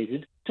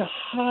complicated to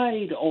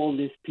hide all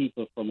these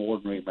people from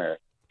ordinary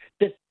Americans.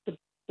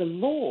 The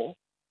law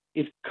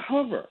is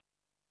cover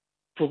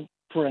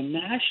for a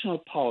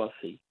national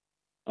policy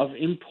of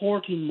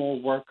importing more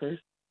workers,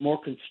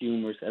 more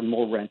consumers, and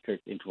more renters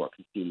into our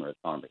consumer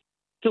economy.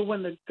 So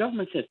when the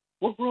government says,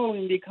 we're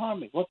growing the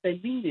economy, what they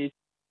mean is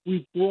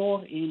we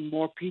brought in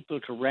more people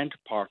to rent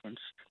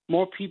apartments,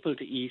 more people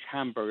to eat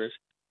hamburgers,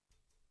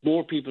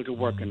 more people to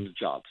work in the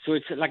job. So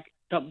it's like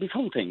this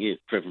whole thing is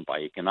driven by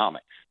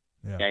economics.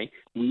 Yeah. Okay,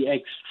 we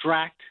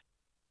extract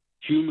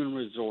human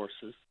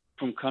resources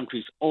from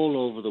countries all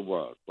over the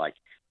world,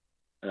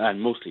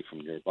 and mostly from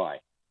nearby,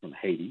 from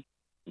Haiti,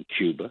 from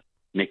Cuba,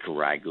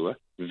 Nicaragua,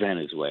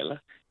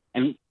 Venezuela,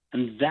 and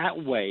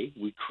that way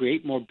we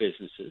create more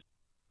businesses,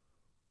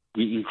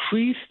 we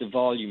increase the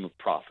volume of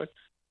profits,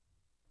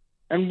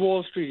 and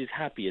Wall Street is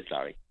happy as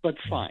Larry. But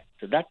fine.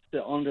 So that's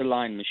the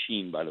underlying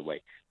machine, by the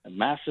way, a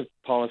massive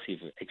policy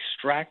of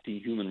extracting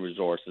human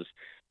resources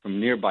from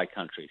nearby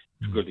countries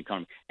to grow the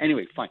economy.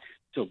 Anyway, fine.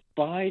 So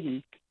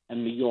Biden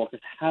and New York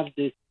have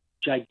this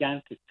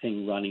gigantic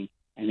thing running,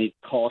 and it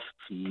costs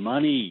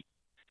money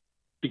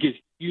because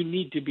you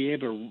need to be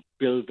able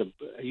to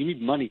you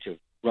need money to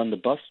run the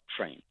bus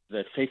train,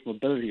 the safe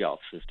mobility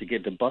offices, to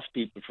get the bus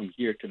people from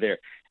here to there.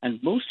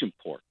 And most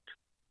important,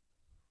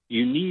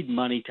 you need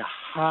money to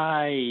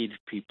hide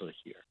people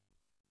here.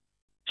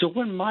 So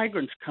when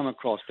migrants come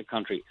across the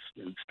country,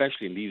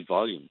 especially in these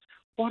volumes,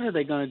 what are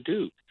they going to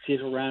do?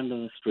 Sit around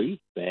on the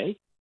street, beg,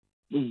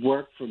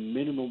 work for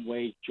minimum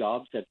wage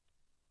jobs that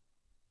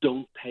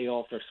don't pay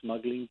off their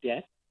smuggling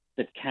debt,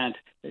 the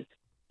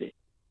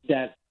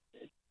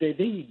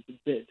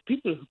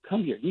people who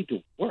come here need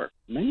to work.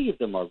 Many of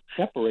them are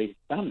separated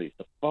families.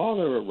 The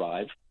father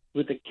arrives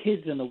with the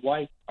kids and the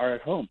wife are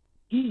at home.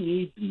 He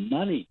needs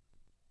money.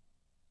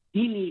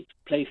 He needs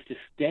a place to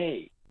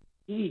stay.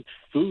 He needs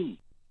food.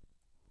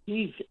 He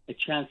needs a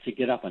chance to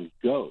get up and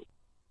go.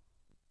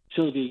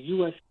 So the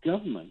U.S.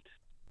 government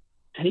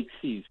takes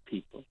these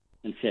people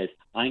and says,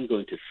 I'm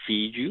going to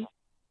feed you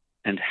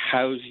and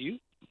house you,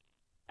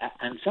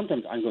 and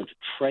sometimes I'm going to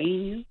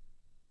train you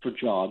for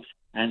jobs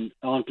and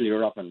until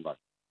you're up and running.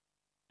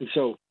 And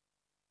so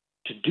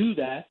to do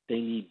that, they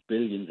need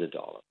billions of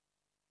dollars.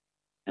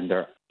 And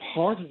they're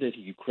part of the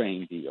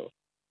Ukraine deal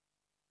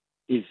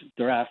is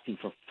they're asking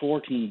for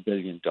 $14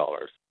 billion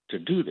to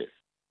do this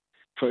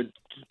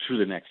through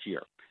the next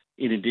year,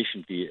 in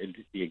addition to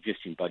the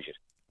existing budget.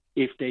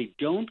 If they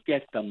don't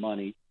get the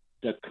money,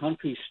 the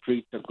country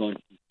streets are going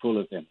to be full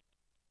of them.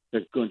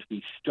 There's going to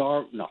be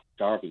not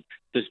starving.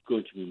 There's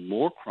going to be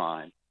more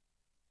crime,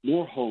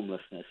 more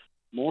homelessness,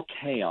 more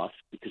chaos,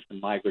 because the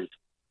migrants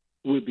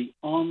will be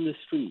on the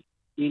street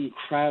in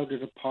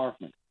crowded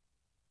apartments,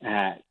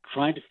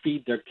 trying to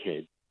feed their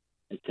kids,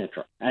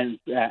 etc. And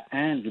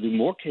there'll be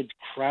more kids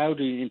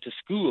crowding into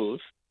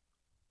schools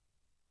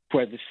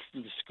where the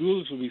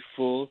schools will be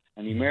full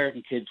and the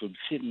American kids will be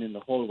sitting in the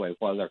hallway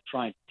while they're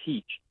trying to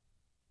teach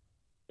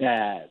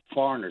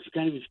foreigners who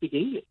can't even speak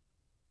English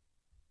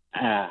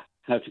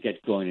how to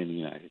get going in the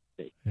United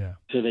States. Yeah.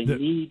 So they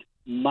need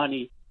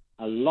money,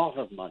 a lot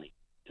of money,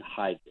 to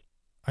hide this.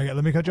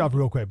 Let me cut you off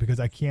real quick because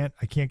I can't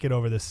get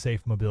over this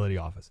safe mobility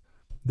office.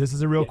 This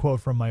is a real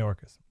quote from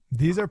Mayorkas.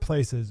 These are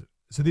places.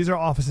 So these are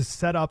offices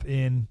set up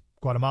in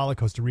Guatemala,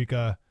 Costa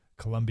Rica,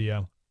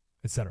 Colombia,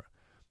 etc.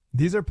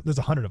 There's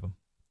 100 of them.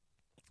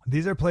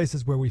 These are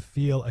places where we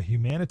feel a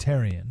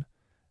humanitarian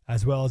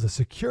as well as a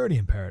security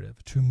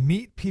imperative to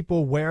meet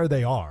people where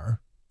they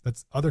are.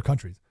 That's other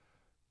countries.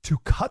 To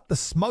cut the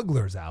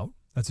smugglers out.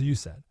 That's what you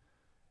said.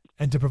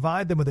 And to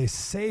provide them with a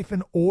safe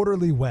and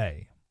orderly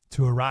way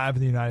to arrive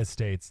in the United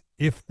States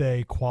if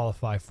they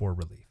qualify for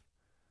relief.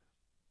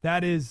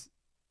 That is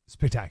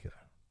spectacular.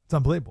 It's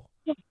unbelievable.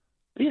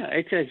 Yeah,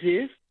 it's as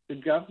if the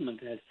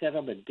government has set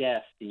up a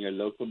desk in your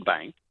local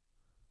bank,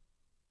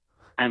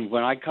 and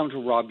when I come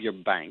to rob your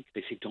bank,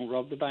 they say, don't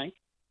rob the bank.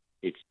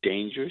 It's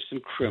dangerous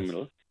and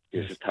criminal.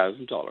 Here's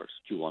 $1,000. Do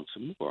you want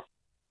some more?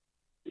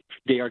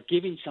 They are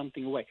giving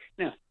something away.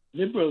 Now,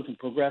 liberals and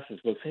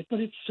progressives will say, but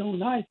it's so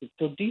nice, it's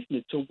so decent,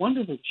 it's so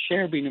wonderful to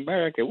share being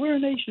America. We're a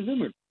nation of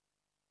immigrants.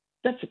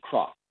 That's a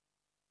crock.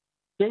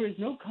 There is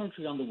no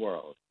country on the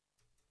world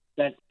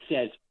that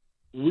says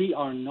we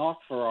are not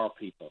for our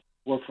people,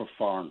 we're for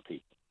foreign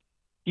people.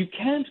 You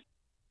can't.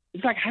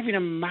 It's like having a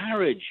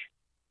marriage,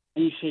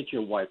 and you say to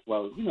your wife,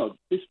 well,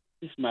 this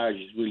marriage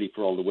is really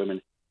for all the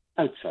women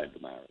outside the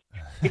marriage.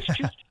 It's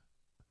just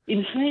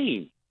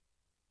insane.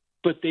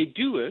 But they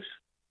do it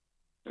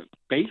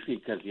basically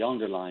because the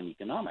underlying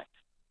economics.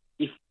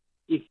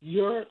 If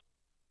you're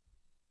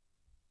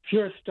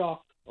a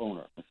stock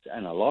owner,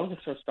 and a lot of us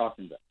are stock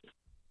investors,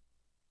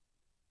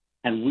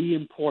 and we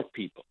import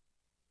people,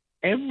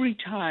 every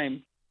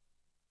time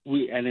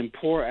an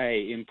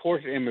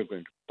imported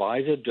immigrant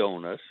buys a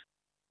donut,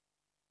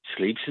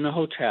 sleeps in a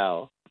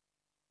hotel,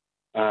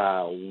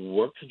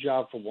 works a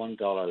job for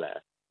 $1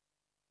 less,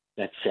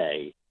 let's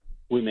say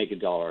we make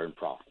 $1 in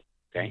profit,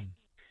 okay?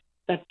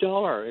 That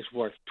dollar is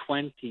worth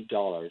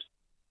 $20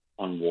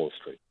 on Wall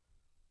Street.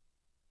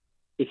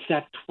 It's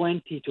that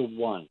 20 to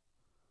 1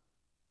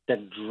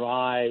 that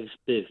drives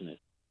business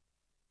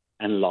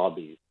and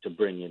lobbies to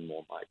bring in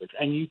more migrants.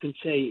 And you can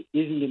say,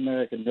 isn't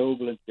America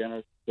noble and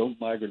generous? Don't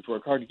migrants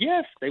work hard?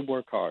 Yes, they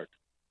work hard.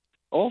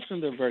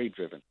 Often they're very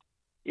driven.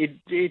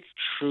 It's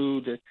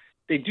true that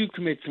they do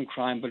commit some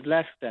crime, but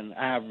less than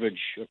average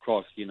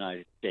across the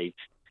United States.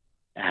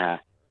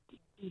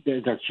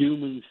 They're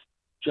humans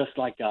just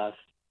like us.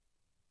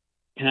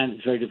 And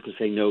it's very difficult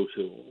to say no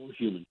to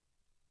humans.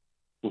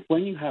 But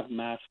when you have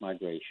mass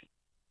migration,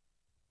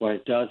 what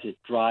it does, it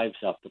drives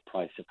up the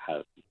price of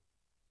housing,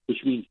 which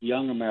means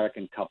young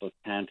American couples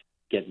can't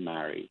get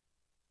married.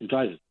 It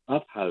drives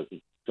up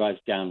housing, drives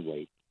down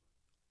wages.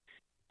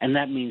 And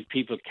that means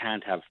people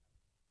can't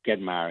get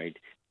married.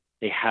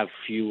 They have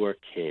fewer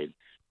kids.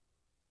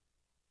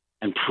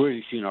 And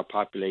pretty soon our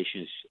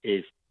population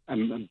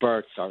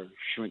births are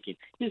shrinking.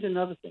 Here's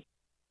another thing.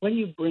 When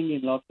you bring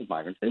in lots of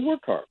migrants, they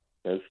work hard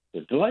because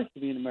they're delighted to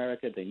be in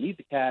America. They need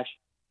the cash.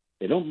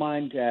 They don't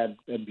mind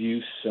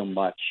abuse so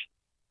much.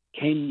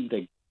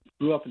 They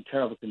grew up in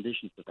terrible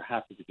conditions, but they're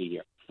happy to be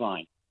here.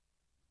 Fine.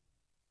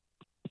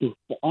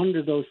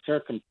 Under those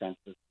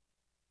circumstances,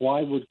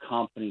 why would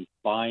companies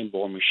buy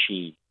more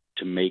machines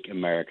to make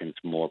Americans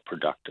more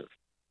productive?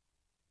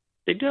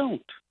 They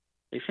don't.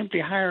 They simply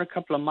hire a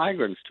couple of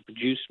migrants to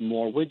produce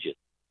more widgets.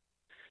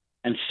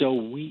 And so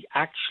we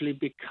actually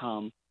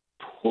become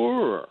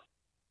poorer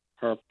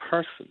per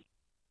person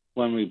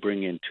when we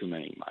bring in too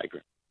many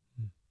migrants.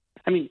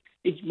 I mean,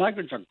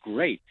 migrants are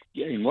great.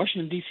 In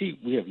Washington, D.C.,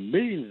 we have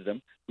millions of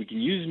them. We can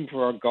use them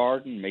for our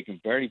garden, make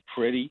them very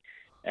pretty.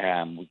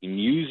 We can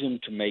use them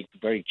to make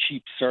very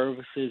cheap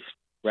services,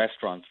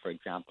 restaurants, for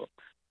example.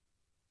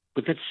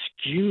 But that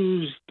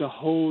skews the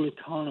whole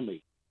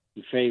economy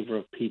in favor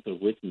of people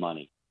with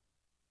money,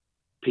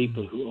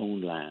 people who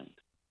own land.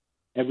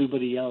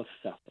 Everybody else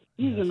suffers.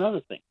 Here's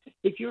another thing.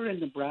 If you're in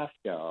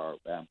Nebraska or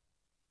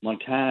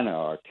Montana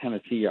or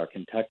Tennessee or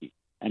Kentucky,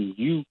 and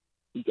you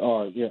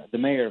are the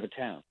mayor of a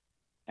town,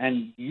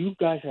 and you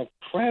guys have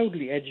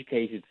proudly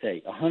educated,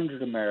 say,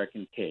 100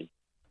 American kids,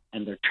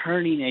 and they're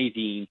turning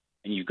 18,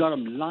 and you've got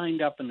them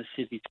lined up in the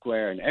city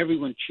square, and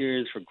everyone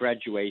cheers for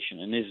graduation,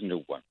 and isn't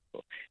it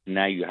wonderful? And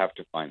now you have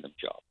to find them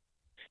jobs.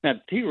 Now,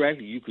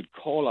 theoretically, you could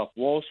call up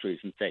Wall Street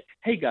and say,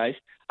 hey, guys,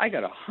 I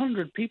got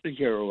 100 people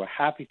here who are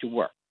happy to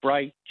work,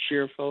 bright,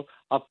 cheerful,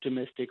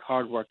 optimistic,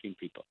 hardworking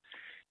people.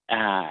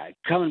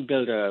 Come and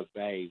build a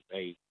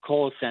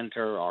call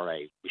center or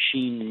a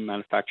machine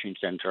manufacturing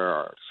center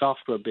or a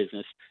software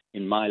business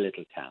in my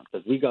little town,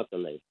 because we got the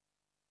labor.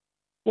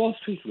 Wall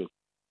Street will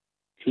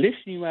listen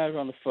you out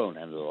on the phone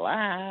and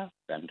laugh,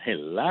 and they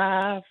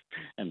laugh,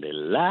 and they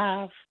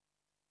laugh.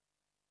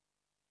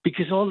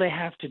 Because all they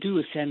have to do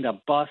is send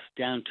a bus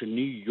down to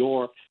New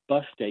York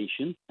bus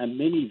station, a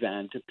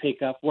minivan to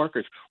pick up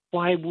workers.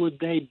 Why would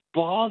they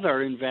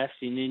bother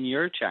investing in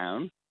your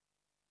town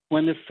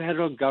when the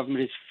federal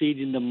government is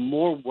feeding them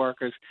more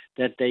workers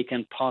that they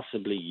can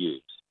possibly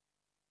use?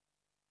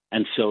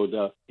 And so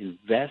the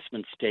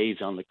investment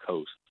stays on the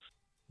coast.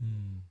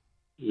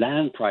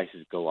 Land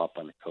prices go up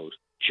on the coast.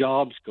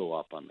 Jobs go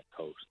up on the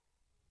coast.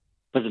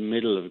 But the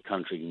middle of the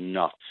country,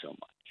 not so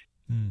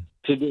much.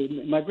 So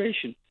the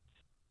migration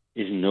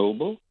is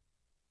noble,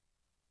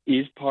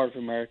 is part of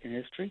American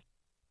history,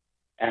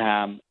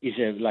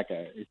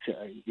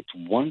 it's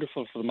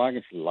wonderful for the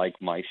migrants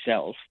like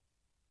myself,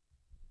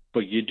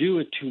 but you do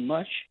it too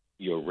much,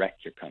 you'll wreck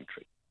your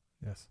country.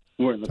 Yes.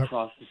 We're in the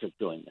process of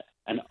doing that.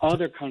 And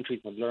other countries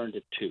have learned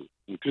it too,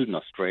 including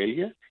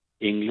Australia,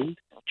 England,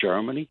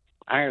 Germany,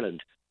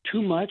 Ireland.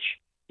 Too much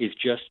is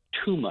just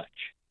too much.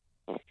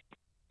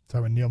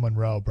 Talking with Neil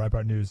Munro,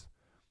 Breitbart News,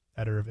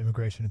 editor of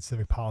Immigration and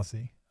Civic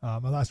Policy. My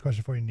last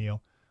question for you,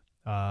 Neil.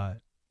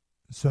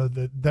 So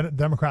the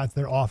Democrats,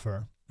 their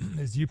offer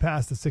is you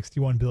pass the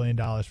 $61 billion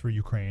for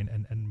Ukraine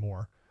and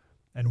more,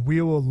 and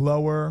we will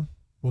lower,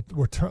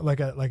 we'll turn like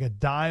a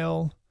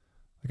dial,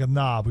 like a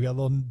knob. We got a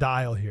little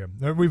dial here.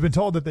 We've been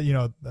told that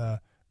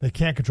they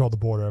can't control the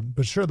border,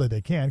 but surely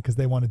they can, because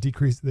they want to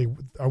decrease. They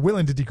are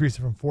willing to decrease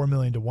it from 4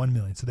 million to 1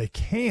 million, so they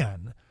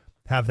can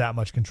have that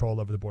much control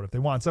over the border if they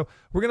want. So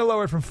we're going to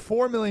lower it from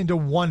 4 million to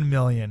 1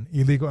 million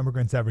illegal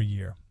immigrants every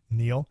year.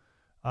 Neil,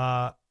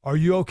 are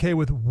you okay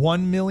with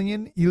 1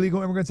 million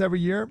illegal immigrants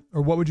every year,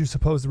 or what would you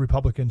suppose the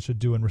Republicans should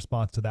do in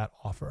response to that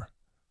offer?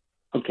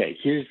 Okay,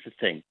 here's the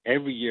thing.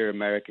 Every year,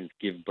 Americans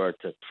give birth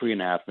to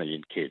 3.5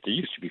 million kids. There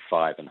used to be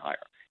 5 and higher.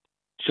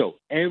 So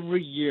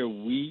every year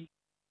we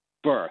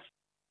birth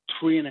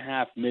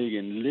 3.5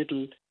 million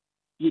little,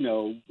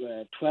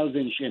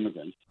 12-inch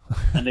immigrants,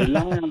 and they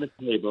lie on the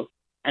table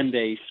and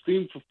they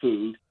scream for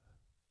food,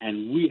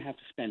 and we have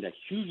to spend a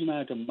huge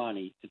amount of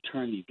money to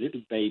turn these little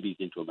babies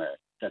into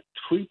Americans. That's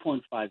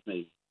 3.5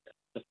 million.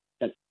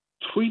 That's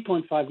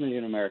 3.5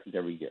 million Americans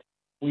every year.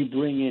 We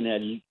bring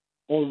in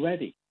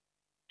already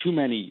too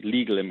many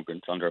legal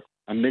immigrants, under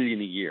 1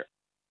 million a year.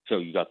 So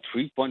you got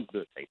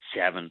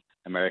 3.7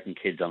 American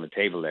kids on the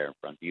table there in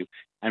front of you,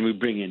 and we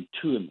bring in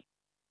 2 of them.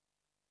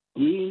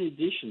 We, in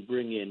addition,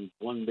 bring in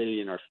 1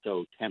 million or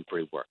so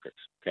temporary workers.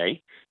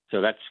 Okay, so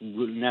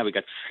now we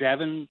got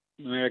 7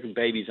 American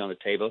babies on the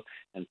table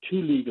and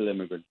 2 legal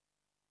immigrants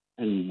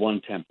and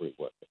 1 temporary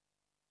worker.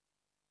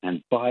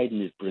 And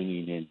Biden is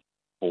bringing in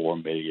 4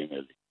 million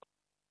illegal.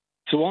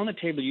 So on the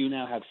table, you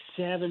now have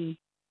 7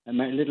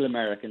 little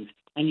Americans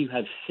and you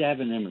have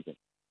 7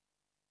 immigrants.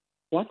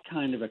 What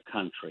kind of a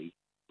country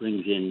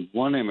brings in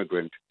one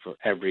immigrant for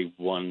every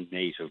one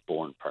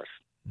native-born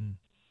person. Mm.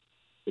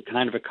 The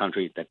kind of a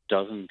country that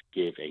doesn't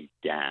give a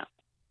damn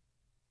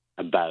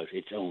about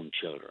its own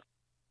children.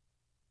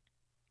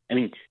 I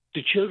mean,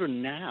 the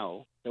children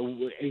now,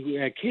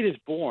 a kid is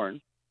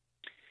born,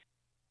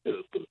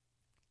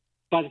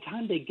 by the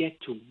time they get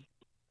to,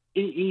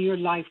 in your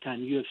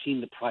lifetime, you have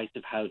seen the price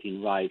of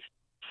housing rise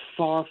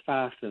far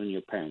faster than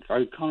your parents.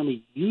 Our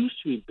economy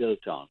used to be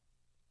built on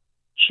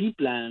cheap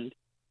land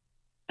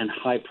and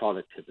high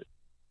productivity.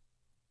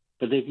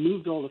 But they've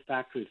moved all the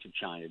factories to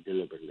China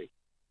deliberately.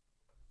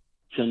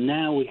 So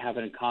now we have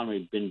an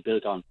economy been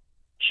built on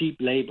cheap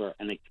labor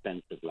and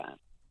expensive land.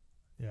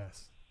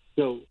 Yes.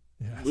 So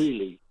Yes.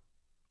 really,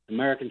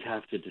 Americans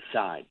have to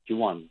decide, do you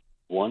want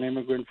one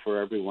immigrant for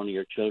every one of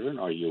your children,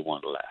 or you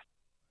want less?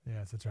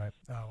 Yes, that's right.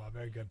 Oh, wow,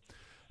 very good.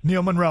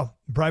 Neil Munro,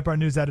 Breitbart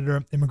news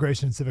editor,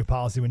 immigration and civic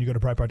policy. When you go to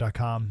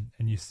Breitbart.com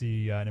and you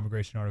see an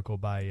immigration article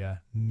by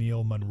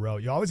Neil Munro,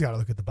 you always got to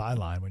look at the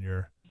byline when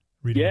you're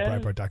reading a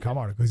Breitbart.com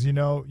article, because you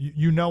know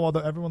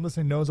everyone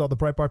listening knows all the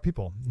Breitbart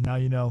people. Now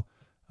you know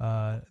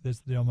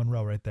there's Neil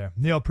Munro right there.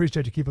 Neil,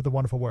 appreciate you. Keep up the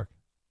wonderful work.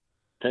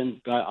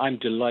 Then I'm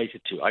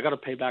delighted to. I got to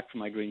pay back for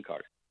my green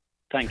card.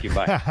 Thank you.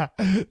 Bye.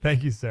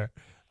 Thank you, sir.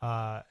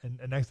 And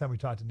next time we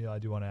talk to Neil, I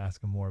do want to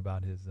ask him more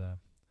about his,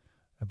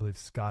 I believe,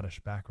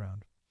 Scottish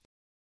background.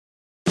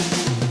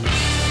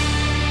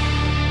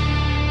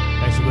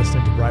 Thanks for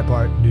listening to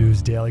Breitbart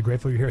News Daily.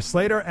 Grateful you're here.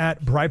 Slater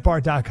at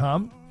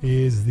Breitbart.com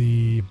is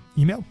the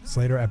email.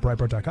 Slater at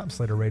Breitbart.com.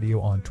 Slater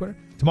Radio on Twitter.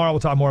 Tomorrow we'll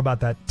talk more about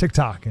that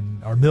TikTok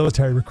and our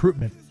military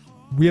recruitment.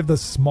 We have the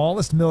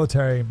smallest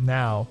military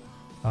now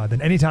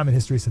than any time in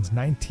history since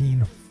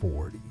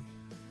 1940.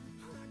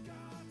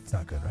 It's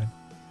not good, right?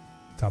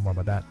 Talk more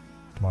about that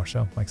tomorrow's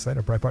show. Mike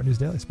Slater, Breitbart News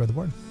Daily. Spread the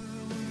word.